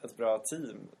ett bra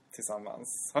team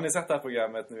tillsammans. Har ni sett det här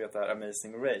programmet, ni vet det här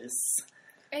Amazing Race?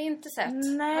 Jag har inte sett.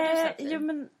 Nej,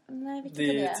 det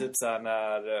är ju typ så här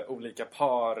när olika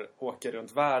par åker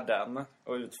runt världen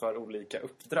och utför olika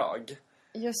uppdrag.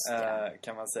 Just det.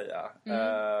 Kan man säga.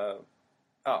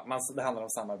 Det handlar om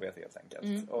samarbete helt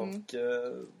enkelt. Och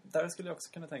där skulle jag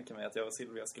också kunna tänka mig att jag och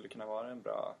Silvia skulle kunna vara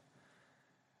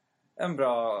en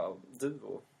bra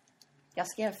duo. Jag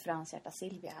skrev Frans hjärta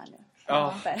Silvia här nu.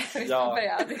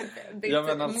 Det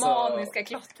är maniska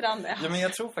klottrande. Ja, men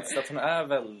jag tror faktiskt att hon är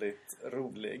väldigt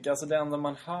rolig. Alltså det enda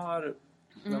man hör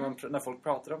när folk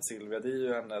pratar om Silvia, det är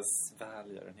ju hennes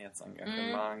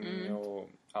välgörenhetsengagemang och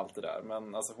allt det där.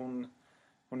 Men alltså hon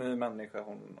är ju människa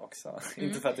hon också.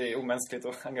 Inte för att det är omänskligt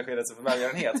att engagera sig för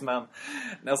välgörenhet, men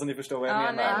alltså ni förstår vad jag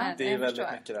menar. Nej, det är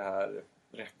väldigt mycket det här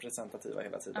representativa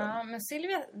hela tiden. Ja, men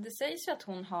Silvia, det sägs ju att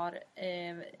hon har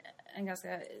en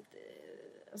ganska...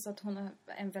 Alltså att hon har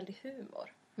en väldig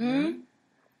humor.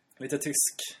 Lite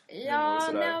tysk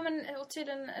humor, men och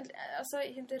tydligen... Alltså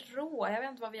inte rå. Jag vet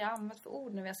inte vad vi har använt för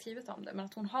ord när vi har skrivit om det. Men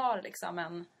att hon har liksom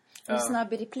en...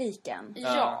 snabb i repliken.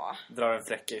 Ja. Drar en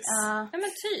fräckis. Ja, men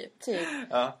typ.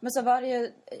 Ja. Men så var det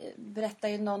ju... Berättar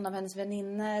ju någon av hennes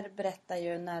väninnor. Berättar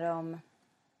ju när de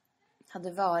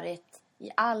hade varit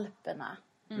i Alperna.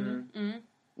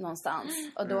 Någonstans.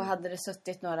 Och då hade det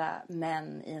suttit några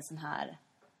män i en sån här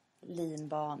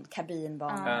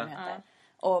kabinban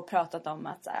och pratat om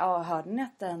att hörde ni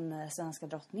att den svenska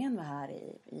drottningen var här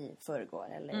i förrgår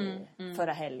eller i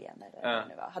förra helgen eller vad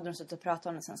det var. Hade de suttit och pratat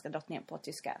om den svenska drottningen på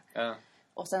tyska.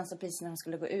 Och sen så precis när de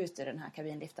skulle gå ut ur den här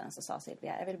kabinliften så sa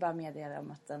Silvia, jag vill bara meddela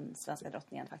om att den svenska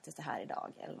drottningen faktiskt är här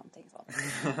idag eller någonting sånt.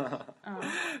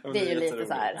 Det är ju lite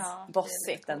så här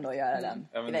bossigt ändå att göra den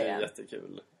grejen. Det är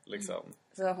jättekul liksom.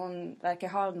 Så hon verkar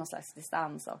ha någon slags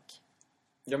distans och...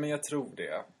 Ja, men jag tror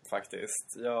det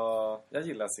faktiskt. Jag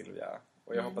gillar Silvia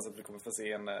och jag hoppas att vi kommer få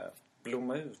se henne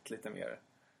blomma ut lite mer.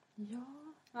 Ja.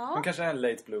 Hon kanske är en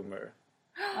late bloomer.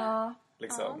 Ja.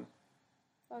 Liksom.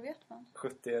 Vad vet man?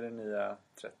 70 är det nya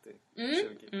 30,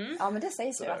 20. Ja, men det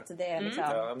sägs ju att det är liksom...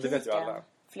 Ja, men det vet ju alla.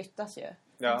 Flyttas ju.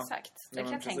 Ja. Exakt, det Ja,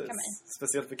 kan jag precis. tänka mig.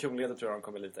 Speciellt för kungligheter tror jag de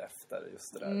kommer lite efter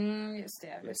just det där. Just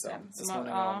det. Liksom. Så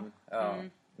småningom,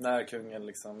 när kungen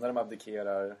liksom, när de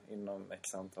abdikerar inom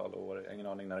x antal år, jag har ingen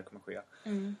aning när det kommer ske.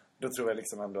 Då tror jag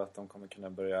liksom ändå att de kommer kunna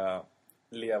börja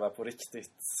leva på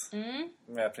riktigt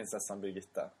med prinsessan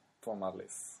Birgitta på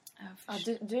Mallis. Ja,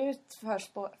 du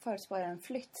förespår en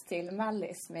flytt till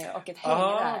Mallis och ett häng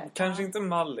där. Kanske inte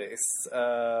Mallis.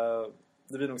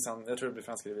 Det blir nog jag tror det blir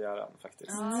franska rivieran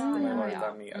faktiskt. De har varit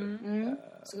där mer.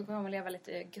 Så du kommer att leva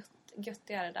lite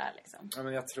göttigare där liksom. Ja,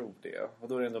 men jag tror det. Och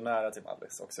då är det ändå nära till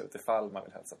Mallis också, utifall man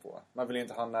vill hälsa på. Man vill ju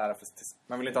inte ha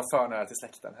man vill inte ha för nära till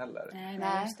släkten heller.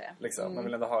 Nej, just det. Liksom. Man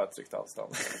vill ändå ha ett tryggt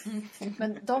avstånd.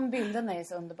 Men de bilderna är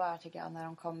så underbara tycker jag när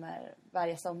de kommer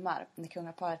varje sommar. När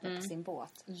kungaparet är på sin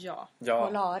båt. Ja.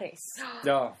 Polaris.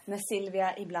 Ja. När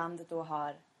Silvia ibland då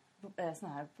har sån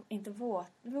här, inte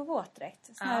våtdräkt,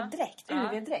 sån här dräkt,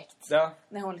 UV-dräkt. Ja.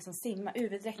 När hon liksom simmar,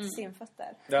 UV-dräkt och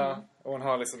simfötter. Ja, och hon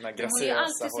har liksom den här graciösa hållningen. Hon är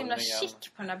alltid så himla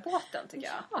chic på den här båten tycker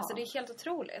jag. Ja. Alltså det är helt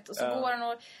otroligt. Och så går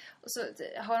hon och så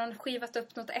har hon skivat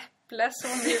upp något äpple som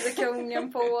hon bjuder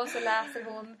kungen på. Och så läser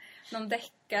hon någon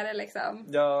deckare liksom.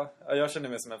 Ja, jag känner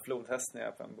mig som en flodhäst när jag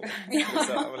är på en båt.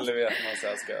 Liksom. Eller vet man så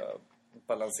här ska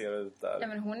balansera ut där. Ja,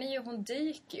 men hon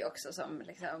dyker ju också som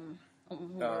liksom,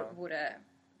 om hon vore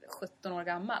 17 år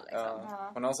gammal liksom.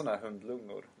 Ja. Hon har sådana här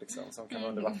hundlungor liksom, som kan vara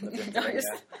under vattnet jättelänge.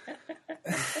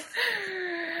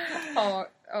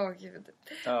 Gud.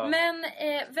 Ja. Men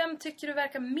vem tycker du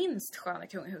verkar minst skön i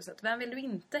kungahuset? Vem vill du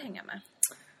inte hänga med?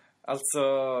 Alltså,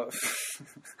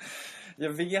 jag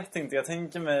vet inte. Jag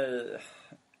tänker mig...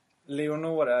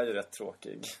 Leonor är ju rätt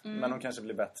tråkig. Men hon kanske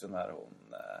blir bättre när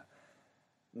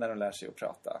hon lär sig att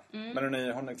prata.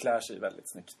 Men hon klär sig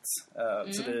väldigt snyggt.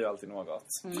 Så det är ju alltid något.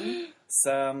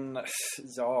 Sen,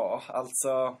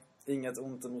 alltså... Inget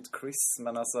ont emot Chris,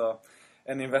 men alltså...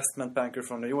 En investment banker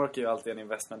från New York är ju alltid en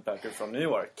investment banker från New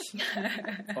York.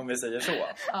 Om vi säger så.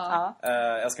 Ja.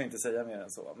 Jag ska inte säga mer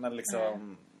än så. Men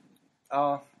liksom...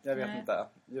 Ja, jag vet inte.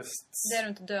 Just... Det är du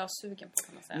inte dösugen på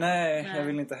kan man säga. Nej, jag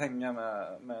vill inte hänga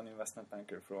med en investment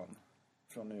banker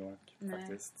från New York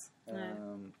faktiskt.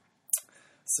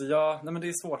 Så men det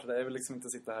är svårt det där. Jag vill liksom inte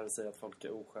sitta här och säga att folk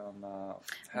är osköna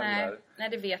heller. Nej,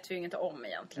 det vet vi ju inte om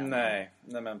egentligen. Nej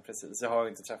men precis. Jag har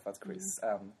inte träffat Chris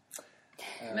än.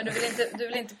 Men du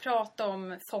vill inte prata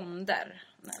om fonder?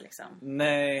 Liksom.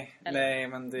 Nej,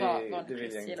 men det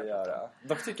vill jag inte göra.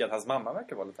 Dock tycker jag att hans mamma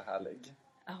verkar vara lite härlig.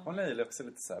 Hon är ju också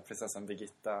lite så här prinsessan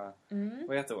Birgitta.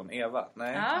 Vad heter hon? Eva?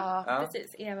 Nej. Ja,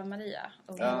 precis. Eva Maria.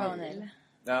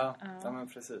 Ja, men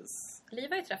precis. Liv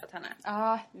har ju träffat henne.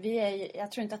 Ja,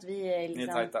 jag tror inte att vi är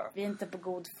liksom, vi är inte på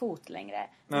god fot längre.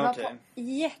 Vi var på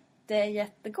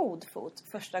jättegod fot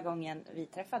första gången vi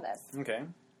träffades.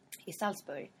 I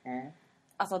Salzburg.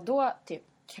 Alltså då typ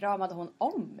kramade hon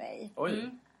om mig. Oj.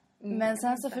 Men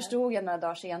sen så förstod jag några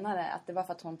dagar senare att det var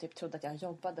för att hon typ trodde att jag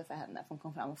jobbade för henne. För hon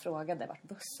kom fram och frågade vart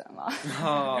bussen var.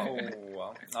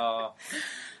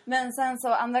 Men sen så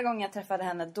andra gången jag träffade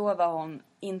henne, då var hon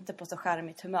inte på så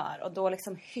charmigt humör. Och då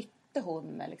liksom hytte hon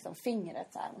med liksom fingret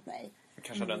så här mot mig.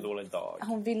 Kanske hade en dålig dag.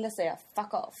 Hon ville säga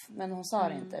fuck off, men hon sa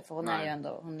det inte. För hon är ju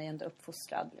ändå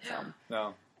uppfostrad liksom.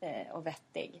 Och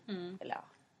vettig. Eller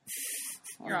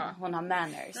hon har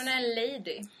manners. Hon är en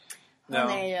lady. Hon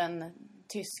är ju en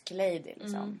tysk lady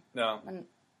liksom. Men,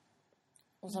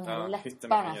 och så med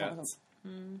läpparna.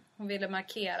 Hon ville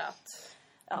markera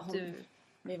att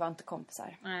vi var inte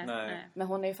kompisar. Nej. Men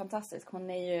hon är ju fantastisk. Hon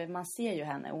är ju, man ser ju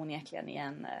henne onekligen i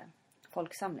en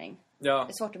folksamling. Ja.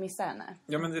 Det är svårt att missa henne.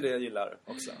 Ja, men det är det jag gillar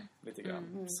också. Lite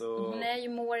grann. Så... Hon är ju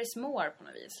more is more på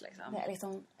något vis. Liksom. Det är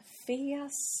liksom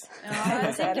fes. Ja,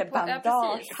 jag tänker på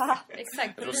bandage.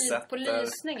 Exakt, på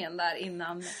lysningen där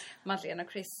innan Madeleine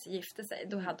och Chris gifte sig.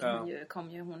 Då hade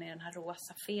kom ju hon i den här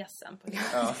rosa fesen.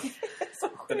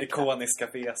 Den ikoniska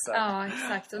fesen. Ja,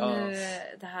 exakt. Och nu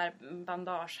det här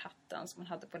bandagehatten som hon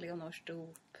hade på Leonors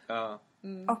dop.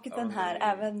 Och den här,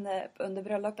 även under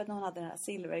bröllopet när hon hade den här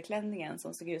silverklänningen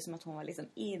som såg ut som att hon var liksom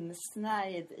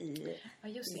insnärjd i... Ja,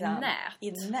 just i nät.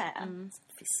 I nät.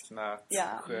 Fisknät,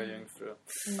 sjöjungfru.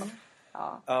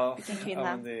 Ja, vilken kvinna.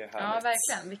 Ja, det är härligt. Ja,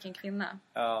 verkligen. Vilken kvinna.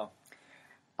 Ja,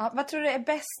 vad tror du är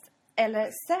bäst eller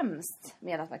sämst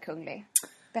med att vara kunglig?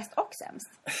 Bäst och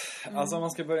sämst? Alltså om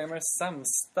man ska börja med det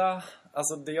sämsta.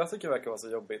 Alltså det jag tycker verkar vara så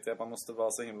jobbigt är att man måste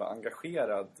vara så himla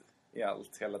engagerad i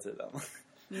allt hela tiden.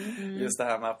 Just det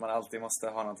här med att man alltid måste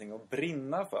ha någonting att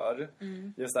brinna för.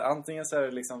 Just det, antingen så är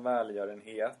det liksom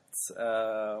välgörenhet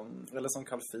eller som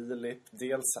Carl Philip.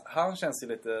 Dels, han känns ju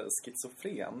lite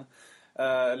schizofren.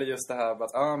 Eller just det här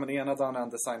att men ena dagen är han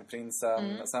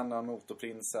designprinsen, sen är han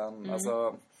motorprinsen.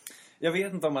 Alltså, jag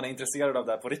vet inte om man är intresserad av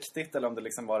det här på riktigt eller om det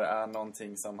liksom bara är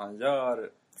någonting som han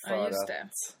gör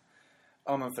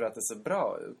för att det ser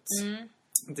bra ut.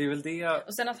 Det är väl det.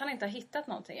 Och sen att han inte har hittat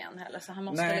någonting än heller, så han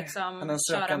måste liksom han är en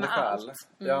köra med själ. allt.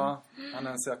 Ja, han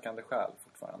är en sökande själ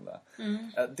fortfarande.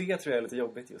 Det tror jag är lite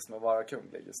jobbigt just med att vara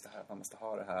kunglig. Just det här, man måste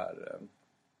ha det här.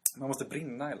 Man måste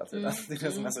brinna hela tiden. Det är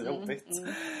det som är så jobbigt.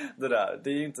 Det där. Det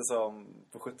är ju inte som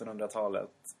på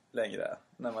 1700-talet längre.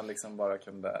 När man liksom bara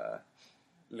kunde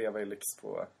leva i lyx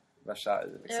på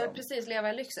Versailles. Liksom. Ja, precis. Leva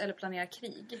i lyx eller planera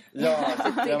krig. Ja,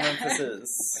 men precis.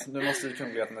 Nu måste ju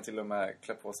kungligheterna till och med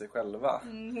klä på sig själva.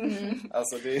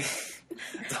 Alltså det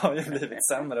har ju blivit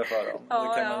sämre för dem.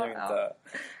 Det kan man ju inte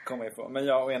komma ifrån. Men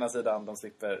å ena sidan, de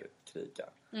slipper kriga.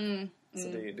 Så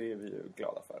det är vi ju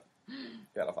glada för.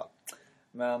 I alla fall.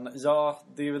 Men ja,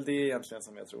 det är väl det egentligen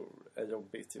som jag tror är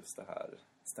jobbigt, just det här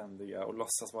ständiga och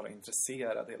låtsas vara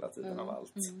intresserad hela tiden av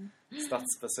allt.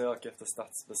 Statsbesök efter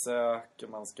statsbesök, och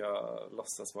man ska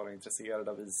låtsas vara intresserad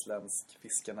av isländsk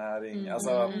fiskenäring.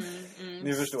 Alltså,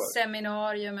 ni förstår.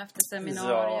 Seminarium efter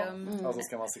seminarium. Ja, och så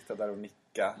ska man sitta där och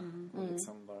nicka och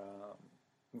liksom bara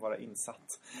vara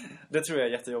insatt. Det tror jag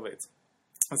är jättejobbigt.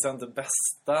 Och sen det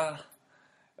bästa,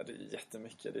 det är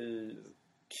jättemycket, det är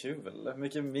kul.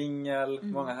 Mycket mingel,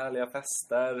 många härliga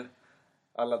fester.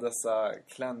 Alla dessa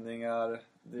klänningar.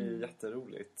 Det är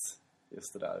jätteroligt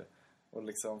just det där. Och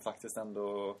liksom faktiskt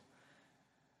ändå...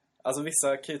 Alltså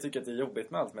vissa kan ju tycka att det är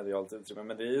jobbigt med allt medialt utrymme.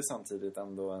 Men det är ju samtidigt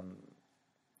ändå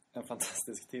en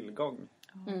fantastisk tillgång.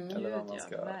 Eller vad man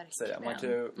ska säga. Man kan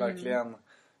ju verkligen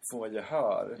få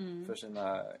gehör för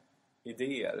sina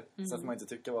idéer. Så att man inte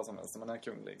tycker vad som helst när man är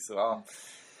kunglig. Så ja...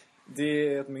 Det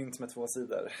är ett mynt med två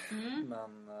sidor.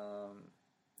 Men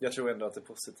jag tror ändå att det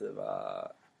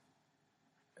positiva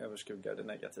överskuggar det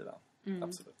negativa.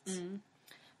 Absolut.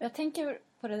 Jag tänker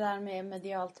på det där med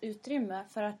medialt utrymme.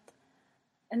 För att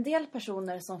en del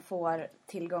personer som får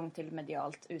tillgång till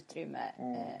medialt utrymme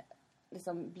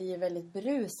liksom blir väldigt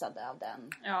berusade av den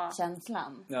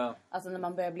känslan. Ja. Alltså när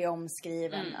man börjar bli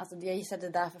omskriven. Alltså jag gissar att det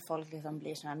är därför folk liksom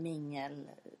blir såna här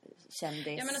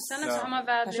mingelkändis. Ja, men sen också har man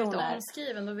väl blivit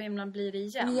omskriven, då vill man bli det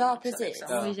igen. Ja, också, precis.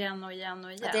 Liksom. Och igen och igen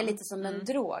och igen. Att det är lite som en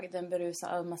drog. Den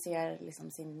berusar, man ser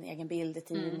liksom sin egen bild i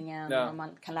tidningen. Och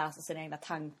man kan läsa sina egna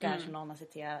tankar som någon har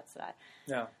citerat. Sådär.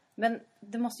 Ja. Men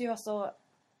det måste ju vara så...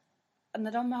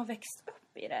 När de har växt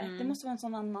upp i det. Det måste vara en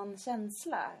sån annan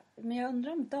känsla. Men jag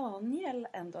undrar om Daniel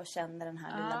ändå känner den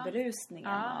här lilla berusningen.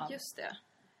 Ja, just det.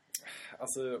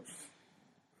 Alltså,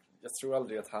 jag tror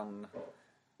aldrig att han...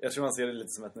 Jag tror han ser det lite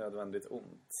som ett nödvändigt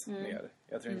ont mer.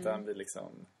 Jag tror inte han blir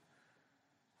liksom...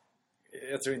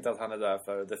 Jag tror inte att han är där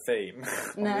för the fame.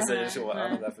 Om vi säger så.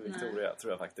 Han är där för Victoria,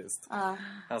 tror jag faktiskt.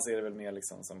 Han ser det väl mer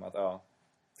liksom som att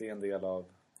det är en del av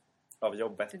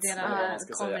jobbet. Det är det man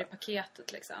ska kommer säga. I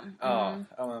paketet liksom. Ja,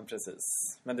 men precis.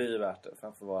 Men det är ju värt det för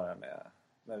att få vara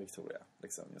med Victoria.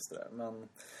 Liksom, just det där.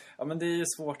 Men det är ju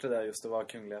svårt det där just att vara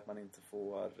kunglig, att man inte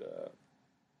får...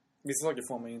 Vissa saker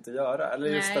får man ju inte göra. Eller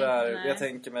just det där, jag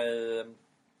tänker mig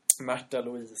Märta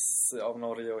Louise av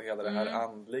Norge och hela det här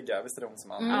andliga. Visst är det hon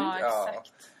som är andlig? Ja,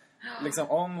 exakt. Liksom,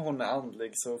 om hon är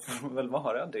andlig så får hon väl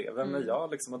vara det. Vem är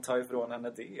jag liksom att ta ifrån henne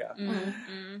det?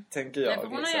 Tänker jag. För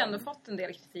hon har ju ändå fått en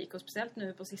del kritik, och speciellt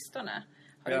nu på sistone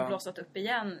har det blossat upp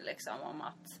igen liksom, om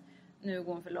att nu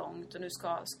går hon för långt och nu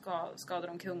skadar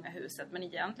de kungahuset. Men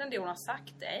egentligen det hon har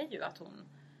sagt är ju att hon...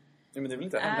 Ja, men det är väl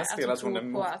inte hennes fel att hon är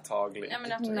mottaglig. Ja,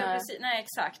 men nej,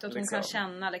 exakt. Att hon kan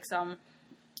känna liksom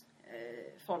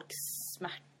folks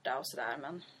smärta och sådär.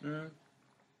 Men...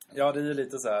 Ja, det är ju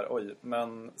lite så här,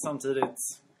 men samtidigt,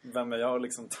 vem är jag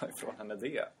liksom ta ifrån henne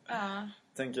det?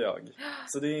 Tänker jag.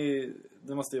 Så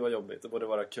det måste ju vara jobbigt att både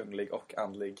vara kunglig och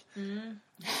andlig. Nej,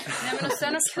 men och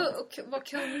sen att vara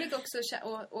kunglig också,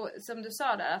 och som du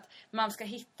sa där, att man ska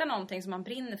hitta någonting som man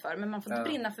brinner för, men man får inte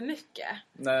brinna för mycket.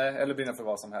 Nej, eller brinna för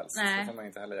vad som helst. Det får man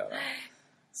inte heller göra.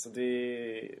 Så det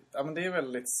är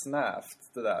väldigt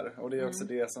snävt det där. Och det är också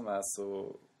det som är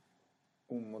så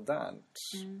omodernt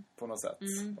på något sätt.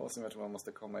 Och som jag tror man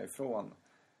måste komma ifrån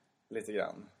lite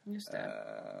grann. Just det.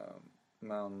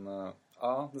 Men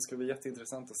det ska bli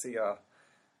jätteintressant att se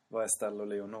vad Estelle och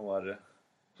Leonor,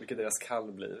 vilket deras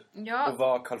kall blir. Ja. Och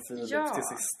vad Carl Philip till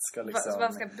sist ska liksom...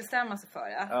 Vad ska bestämma sig för,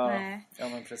 Nej. Ja,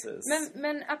 men precis.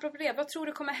 Men apropå det, vad tror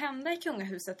du kommer hända i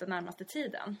kungahuset den närmaste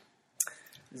tiden?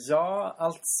 Ja,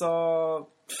 alltså...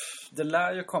 Det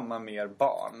lär ju komma mer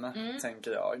barn,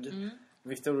 tänker jag.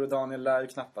 Victoria och Daniel lär ju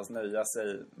knappast nöja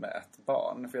sig med ett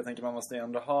barn. För jag tänker man måste ju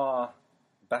ändå ha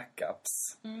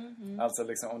backups. Alltså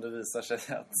liksom om det visar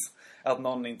sig att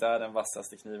någon inte är den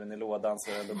vassaste kniven i lådan,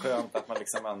 så är det ändå skönt att man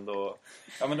liksom ändå...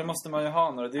 Ja, men det måste man ju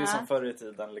ha några. Det är ju som förr i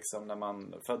tiden liksom, när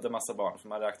man födde massa barn för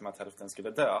man räknade med att hälften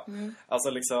skulle dö. Alltså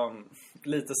liksom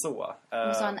lite så.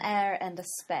 Så en heir and a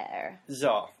spare.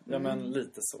 Ja, men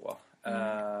lite så.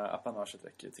 Apanaget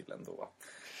räcker ju till ändå.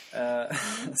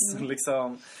 Så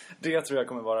liksom, det tror jag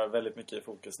kommer vara väldigt mycket i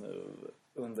fokus nu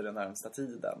under den närmsta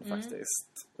tiden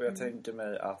faktiskt. Och jag tänker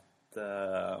mig att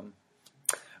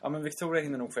men Victoria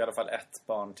hinner nog få i alla fall ett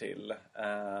barn till.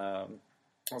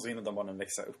 Och så hinner de barnen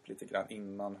växa upp lite grann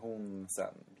innan hon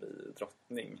sen blir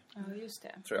drottning. Ja, just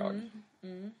det. Tror jag.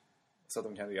 Så att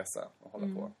de kan resa och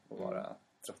hålla på och vara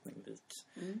drottninglik.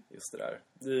 Just det där.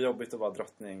 Det är jobbigt att vara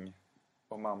drottning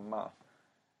och mamma.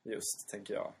 Just,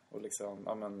 tänker jag. Och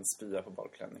liksom, spya på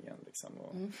balklänningen liksom.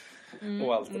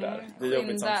 Och allt det där. Det är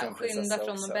jobbigt som kronprinsessa skynda från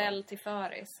också. Nobel till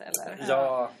Föris, eller?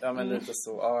 Ja, men lite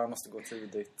så. Ja, jag måste gå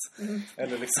tidigt.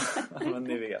 Eller liksom, men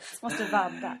ni vet. Måste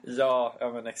vadda. Ja,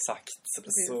 men exakt.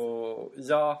 Precis. Så,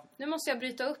 ja. Nu måste jag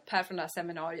bryta upp här från det här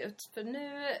seminariet. För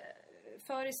nu...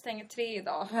 Föris stänger 3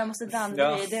 idag. Jag måste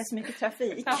vandra i, det är så mycket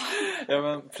trafik. Ja,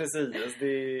 men precis. Det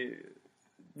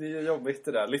är ju jobbigt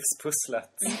det där.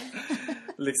 Livspusslet.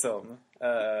 Liksom.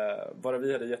 Bara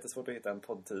vi hade jättesvårt att hitta en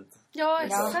poddtid. Ja,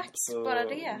 liksom. exakt. Så bara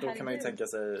det. då kan man ju tänka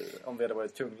sig, om vi hade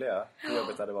varit kungliga, hur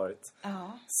jobbigt det hade varit.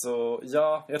 Ja. Så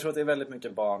ja, jag tror att det är väldigt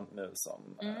mycket barn nu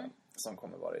som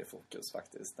kommer vara i fokus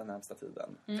faktiskt den närmsta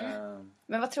tiden.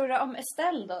 Men vad tror du om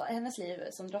Estelle då? Hennes liv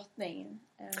som drottning.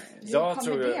 Hur Jag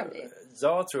kommer det bli?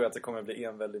 tror att det kommer bli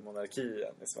enväldig monarki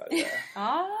igen i Sverige.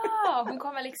 Hon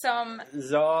kommer liksom...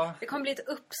 Ja. Det kommer bli ett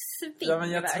uppsving. Ja,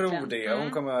 men jag verkligen. tror det.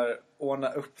 Hon kommer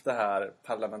ordna upp det här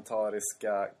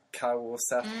parlamentariska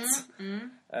kaoset.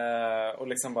 Och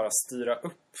liksom bara styra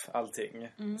upp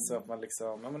allting. Så att man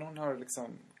liksom... Ja, men hon har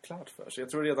liksom klart för sig. Jag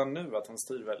tror redan nu att hon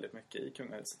styr väldigt mycket i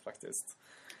kungahuset faktiskt.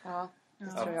 Ja,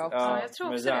 det tror jag också. Ja, jag tror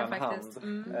med också det järnhand.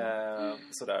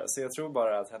 faktiskt. Sådär. Så jag tror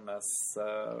bara att hennes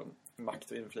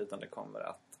makt och inflytande kommer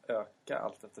att öka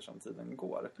allt eftersom tiden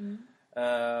går.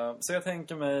 Så jag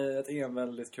tänker mig ett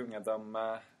enväldigt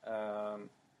kungadöme.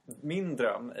 Min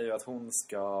dröm är ju att hon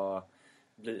ska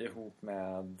bli ihop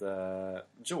med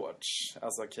George,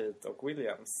 alltså Kate och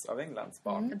Williams av Englands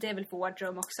barn. Det är väl vår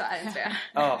dröm också, är det inte det?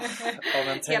 Ja,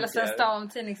 men Hela Svensk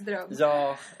Damtidningsdröm.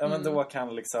 Ja, men då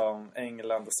kan liksom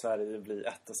England och Sverige bli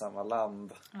ett och samma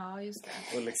land. Ja, just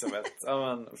det. Och liksom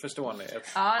förstår ni? Jag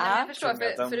förstår. För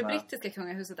det kungadöme. brittiska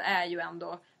kungahuset är ju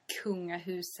ändå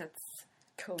kungahusets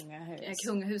kungahus.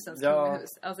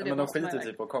 Alltså, det men de måste man skiter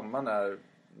ju typ att komma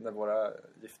när våra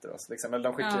gifter oss. Liksom. Eller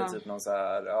de skickar typ någon så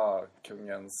här,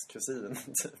 kungens kusin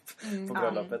typ, på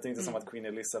bröllopet. Det är inte som att Queen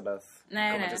Elizabeth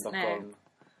kommer till Stockholm.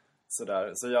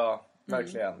 Sådär. Så ja,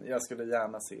 verkligen. Jag skulle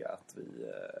gärna se att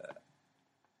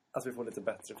vi får lite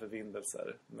bättre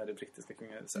förbindelser med det brittiska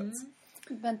kungahuset.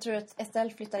 Men tror du att Estelle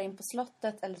flyttar in på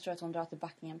slottet eller tror du att hon drar till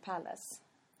Buckingham Palace?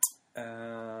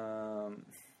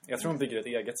 Jag tror hon bygger ett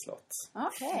eget slott.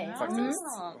 Okej. Faktiskt.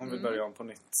 Hon vill börja om på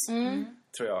nytt.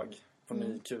 Tror jag. På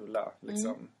ny kula,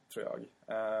 liksom. Tror jag.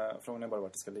 Frågan är bara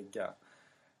vart det ska ligga.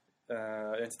 Jag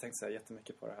har inte tänkt säga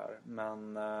jättemycket på det här.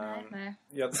 Men... Nej.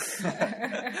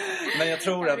 men jag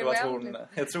tror ändå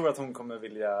att hon kommer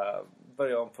vilja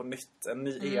börja om på nytt. En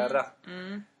ny era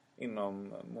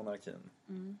inom monarkin.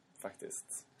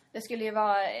 Faktiskt. Det skulle ju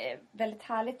vara väldigt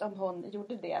härligt om hon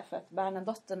gjorde det. För att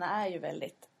Bernadotterna är ju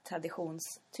väldigt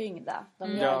traditionstyngda.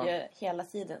 De gör ju hela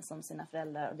tiden som sina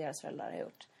föräldrar och deras föräldrar har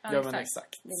gjort. Ja, men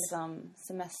exakt. Det är liksom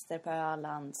semester på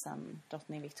Öland sen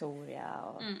drottning Victoria.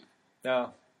 Och...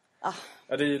 Ja,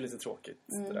 det är ju lite tråkigt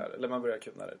det där. Eller man börjar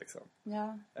kunna det liksom.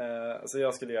 Ja. Så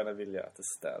jag skulle gärna vilja att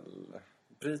Estelle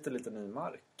bryter lite ny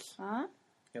mark.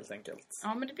 Helt enkelt.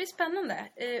 Ja, men det blir spännande.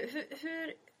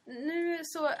 Nu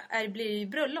så blir ju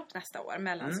bröllop nästa år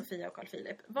mellan Sofia och Carl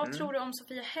Philip. Vad tror du om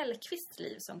Sofia Hellqvists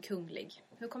liv som kunglig?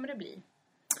 Hur kommer det bli?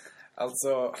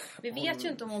 Alltså... Vi vet ju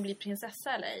inte om hon blir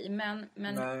prinsessa eller ej.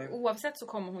 Men oavsett så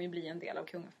kommer hon ju bli en del av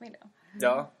kungafamiljen.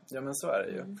 Ja, men så är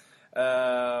det ju.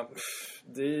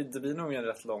 Det blir nog en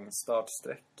rätt lång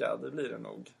startsträcka. Det blir det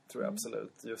nog, tror jag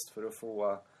absolut. Just för att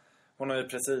få... Hon har ju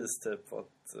precis typ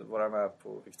fått vara med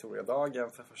på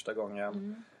Victoriadagen för första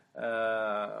gången.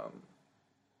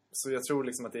 Så jag tror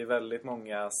liksom att det är väldigt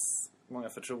många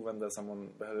förtroende som hon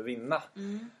behöver vinna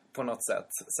på något sätt.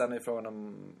 Sen är frågan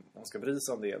om hon ska bry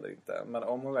sig om det eller inte. Men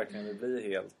om hon verkligen vill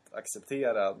bli helt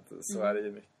accepterad så är det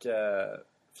ju mycket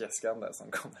fjäskande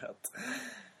som kommer att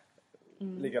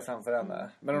ligga framför henne.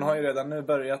 Men hon har ju redan nu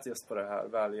börjat just på det här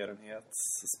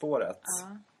välgörenhetsspåret.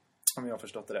 Om jag har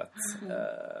förstått det rätt.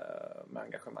 Med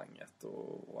engagemanget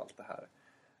och allt det här.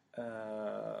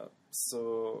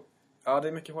 Så ja, det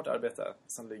är mycket hårt arbete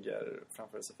som ligger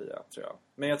framför Sofia, tror jag.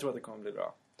 Men jag tror att det kommer bli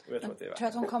bra. Och jag tror att det är värt. Tror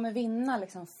att hon kommer vinna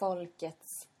liksom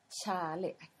folkets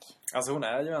kärlek? Alltså hon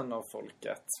är ju en av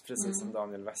folket. Precis som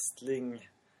Daniel Westling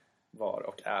var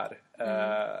och är.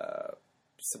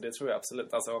 Så det tror jag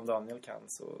absolut. Alltså om Daniel kan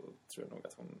så tror jag nog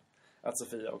att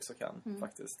Sofia också kan.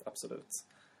 Faktiskt, absolut.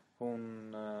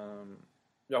 Hon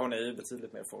är ju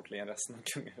betydligt mer folklig än resten av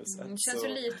kungahuset. Det känns ju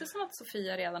lite som att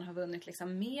Sofia redan har vunnit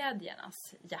liksom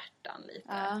mediernas hjärtan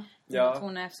lite. Ja. Att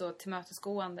hon är så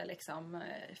tillmötesgående liksom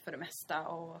för det mesta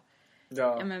och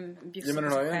men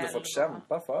hon har ju ändå fått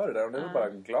kämpa för det. Hon är väl bara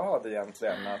glad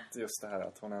egentligen att just det här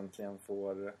att hon äntligen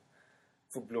får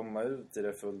blomma ut i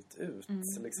det fullt ut.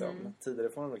 Liksom. Tidigare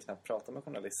får hon väl knappt prata med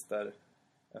journalister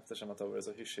eftersom att det var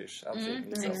så hysch-hysch. Allting,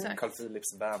 liksom. Carl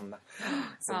Philips vän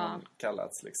som hon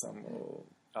kallats liksom, och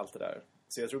allt det där.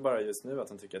 Så jag tror bara just nu att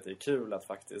hon tycker att det är kul att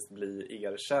faktiskt bli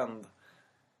erkänd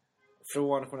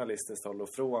från journalistiskt håll och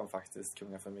från faktiskt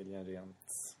kungafamiljen rent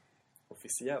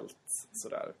officiellt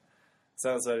sådär.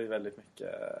 Sen så är det ju väldigt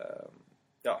mycket,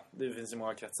 det finns ju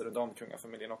många kretsar runt om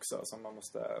kungafamiljen också som man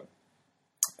måste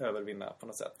övervinna på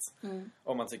något sätt.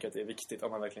 Om man tycker att det är viktigt,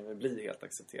 om man verkligen vill bli helt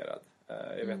accepterad.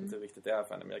 Jag vet inte hur viktigt det är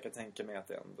för henne, men jag kan tänka mig att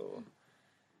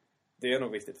det är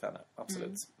nog viktigt för henne,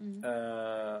 absolut.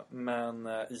 Men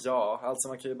alltså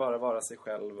man kan ju bara vara sig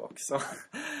själv också.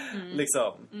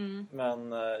 liksom.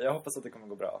 Men jag hoppas att det kommer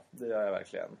gå bra. Det gör jag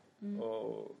verkligen.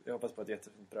 Och jag hoppas på ett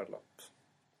jättefint bröllop.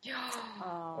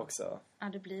 Också. Ja,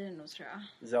 det blir det nog, tror jag.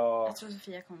 Ja. Jag tror att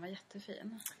Sofia kommer vara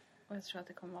jättefin. Och jag tror att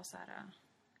det kommer vara så här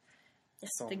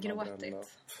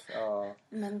jättegråtigt. Ja.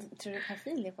 Men tror du Carl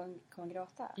Philip kommer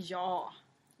gråta? Ja.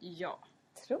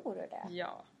 Tror du det?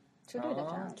 Ja. Tror du det,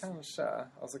 Frans? Kanske.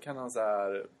 Och så kan han så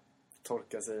här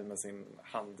torka sig med sin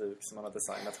handduk som han har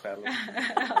designat själv.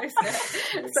 Ja, just det.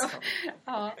 Så,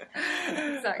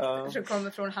 exakt. Så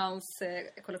kommer från hans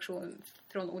kollektion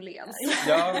från Åhléns.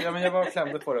 Ja, men jag var och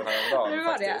klämde på den här dagen. Det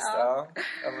var faktiskt. det?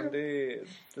 Ja, men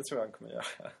det tror jag han kommer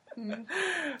göra.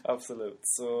 Absolut.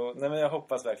 Så, nej, men jag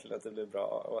hoppas verkligen att det blir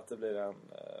bra och att det blir en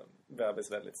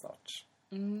bebis väldigt snart.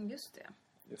 Just det.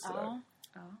 Just det där.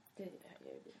 Ja, det gör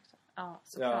vi också. Ja,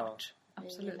 såklart.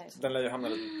 Absolut. Den lär ju hamna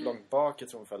långt bak i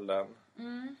tronföljden.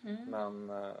 Men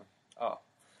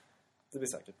det blir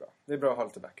säkert bra. Det är bra att ha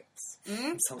lite backups.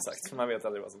 Som sagt, för man vet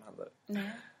aldrig vad som händer.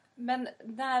 Men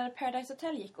när Paradise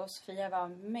Hotel gick och Sofia var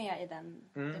med i det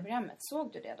programmet,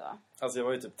 såg du det då? Alltså jag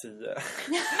var ju typ 10.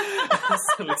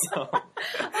 Så liksom,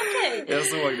 jag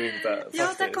såg det inte.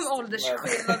 Ja, där kom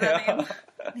åldersskillnaden in.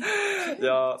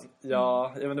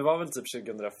 Ja, men det var väl typ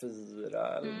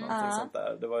 2004 eller någonting sånt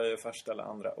där. Det var ju första eller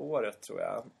andra året, tror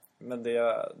jag. Men det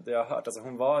jag har hört, alltså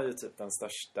hon var ju typ den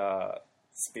största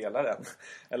spelaren.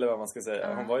 Eller vad man ska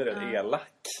säga. Hon var ju rätt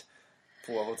elak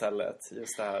på hotellet.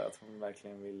 Just det här att hon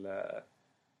verkligen ville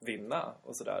vinna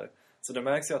och sådär. Så det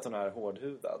märks ju att hon är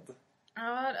hårdhudad.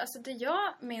 Ja, alltså det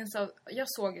jag minns av... Jag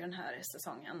såg ju den här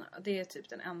säsongen. Det är typ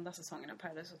den enda säsongen av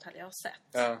Paradise Hotel jag har sett.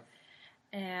 Ja.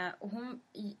 Och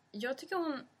jag tycker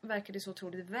hon verkade så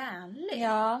otroligt vänlig.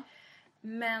 Ja.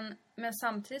 Men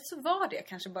samtidigt så var det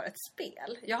kanske bara ett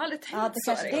spel. Jag har aldrig tänkt det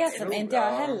så. kanske det som inte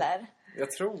jag heller.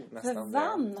 Jag tror nästan För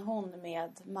vann hon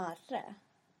med Marre?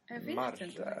 Jag vet inte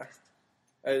faktiskt.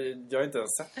 Jag har inte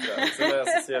ens sett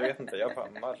det. Så jag vet inte. Jag bara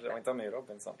Marre. Jag var inte med i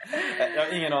Robinson. Jag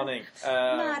har ingen aning.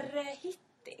 Marre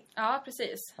Hitti. Ja,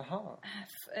 precis. Aha.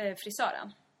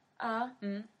 Frisören. Ja.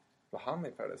 Var han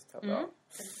i Paradise Hotel?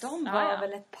 De var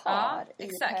väl ett par i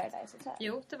exakt. Paradise Hotel?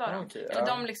 Jo, det var de. Okay, För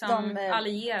de liksom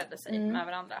allierade sig med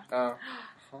varandra.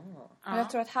 Och jag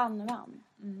tror att han vann.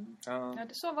 Ja,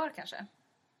 så var det kanske.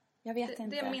 Jag vet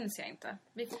inte. Det minns jag inte.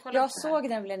 Vi får kolla jag såg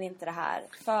nämligen inte det här.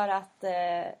 För att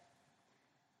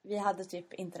vi hade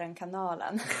typ inte den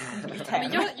kanalen.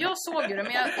 Men jag såg ju det,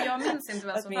 men jag minns inte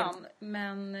vem som vann.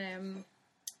 Men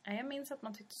jag minns att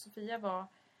man tyckte Sofia var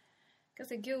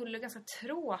ganska gullig och ganska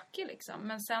tråkig liksom.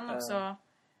 Men sen också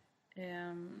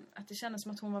att det kändes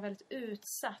som att hon var väldigt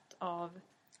utsatt av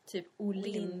typ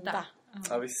Olinda.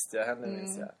 Ja visst, henne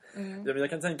minns jag. Ja, men jag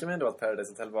kan tänka mig ändå att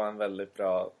Paradise Hotel var en väldigt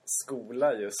bra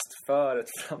skola just för ett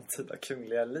framtida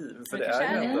kungliga liv. För det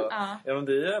är ju ändå, men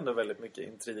det är ju ändå väldigt mycket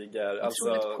intriger.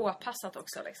 Otroligt påpassat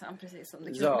också liksom, precis som det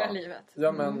kungliga livet.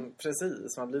 Ja men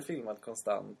precis, man blir filmad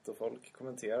konstant och folk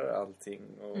kommenterar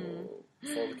allting och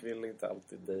folk vill inte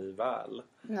alltid dig väl.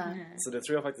 Så det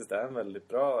tror jag faktiskt är en väldigt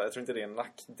bra, jag tror inte det är en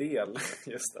nackdel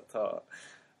just att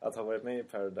ha varit med i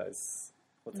Paradise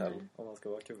Hotel om man ska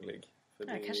vara kunglig. Det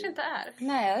kanske inte är.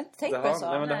 Nej, jag har inte tänkt på så.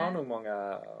 Nej, men det har nog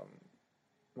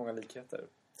många likheter,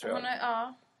 tror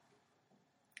jag.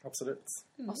 Absolut.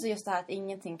 Och så just det här att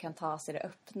ingenting kan tas i det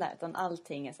öppna. Utan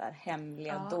allting är så här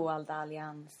hemliga, dolda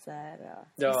allianser.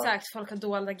 Och... Exakt, folk har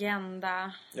dold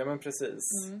agenda. Ja, men precis.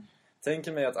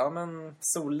 Tänker mig att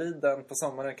Soliden på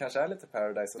sommaren kanske är lite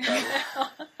Paradise Hotel.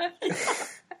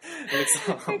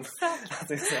 Liksom.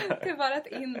 Exakt. Det är bara ett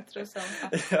intro som...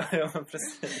 ja, men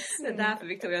precis. Det är därför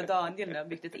Victoria och Daniel nu har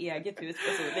byggt ett eget hus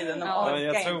på Soliden. De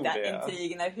orkar inte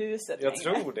intrigerna i huset Jag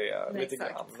tror det, lite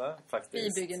grann faktiskt. Vi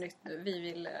bygger nytt nu, vi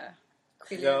vill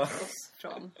skilja oss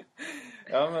från...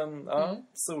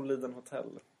 Soliden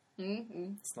Hotel.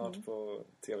 Snart på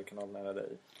tv-kanal nära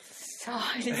dig. Ja,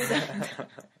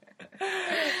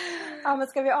 ja, men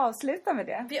ska vi avsluta med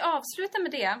det? Vi avslutar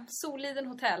med det. Soliden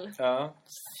Hotell. Ja.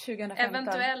 2015.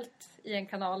 Eventuellt i en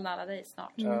kanal nära dig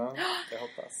snart. Ja, jag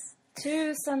hoppas.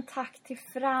 Tusen tack till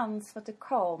Frans för att du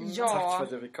kom. Ja. Tack för att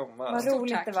du fick komma. Vad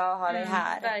roligt det var att ha dig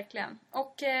här. Verkligen.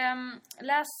 Och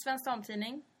läs Svensk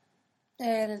Damtidning.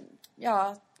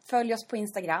 Följ oss på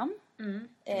Instagram.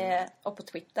 Och på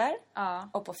Twitter.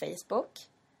 Och på Facebook.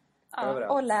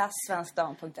 Och läs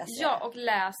svenskdam.se. Ja, och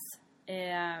läs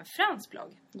Frans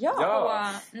blogg. Ja. På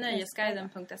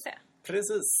nöjesguiden.se.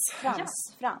 Precis.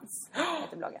 Frans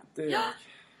heter bloggen. Det är jag.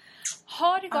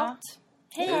 Ha det gott.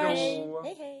 Hej, hej.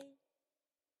 Hej, hej.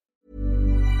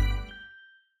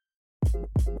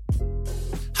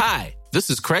 Hi, this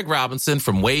is Craig Robinson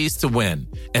from Ways to Win,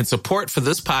 and support for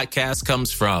this podcast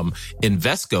comes from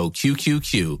Invesco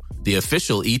QQQ, the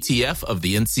official ETF of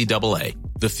the NCAA.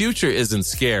 The future isn't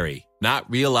scary. Not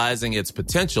realizing its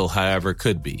potential, however,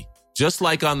 could be. Just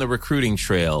like on the recruiting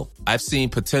trail, I've seen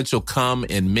potential come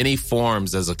in many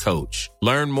forms as a coach.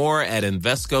 Learn more at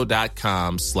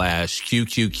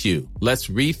Invesco.com/QQQ. Let's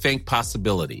rethink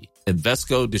possibility.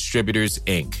 Invesco Distributors,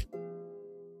 Inc.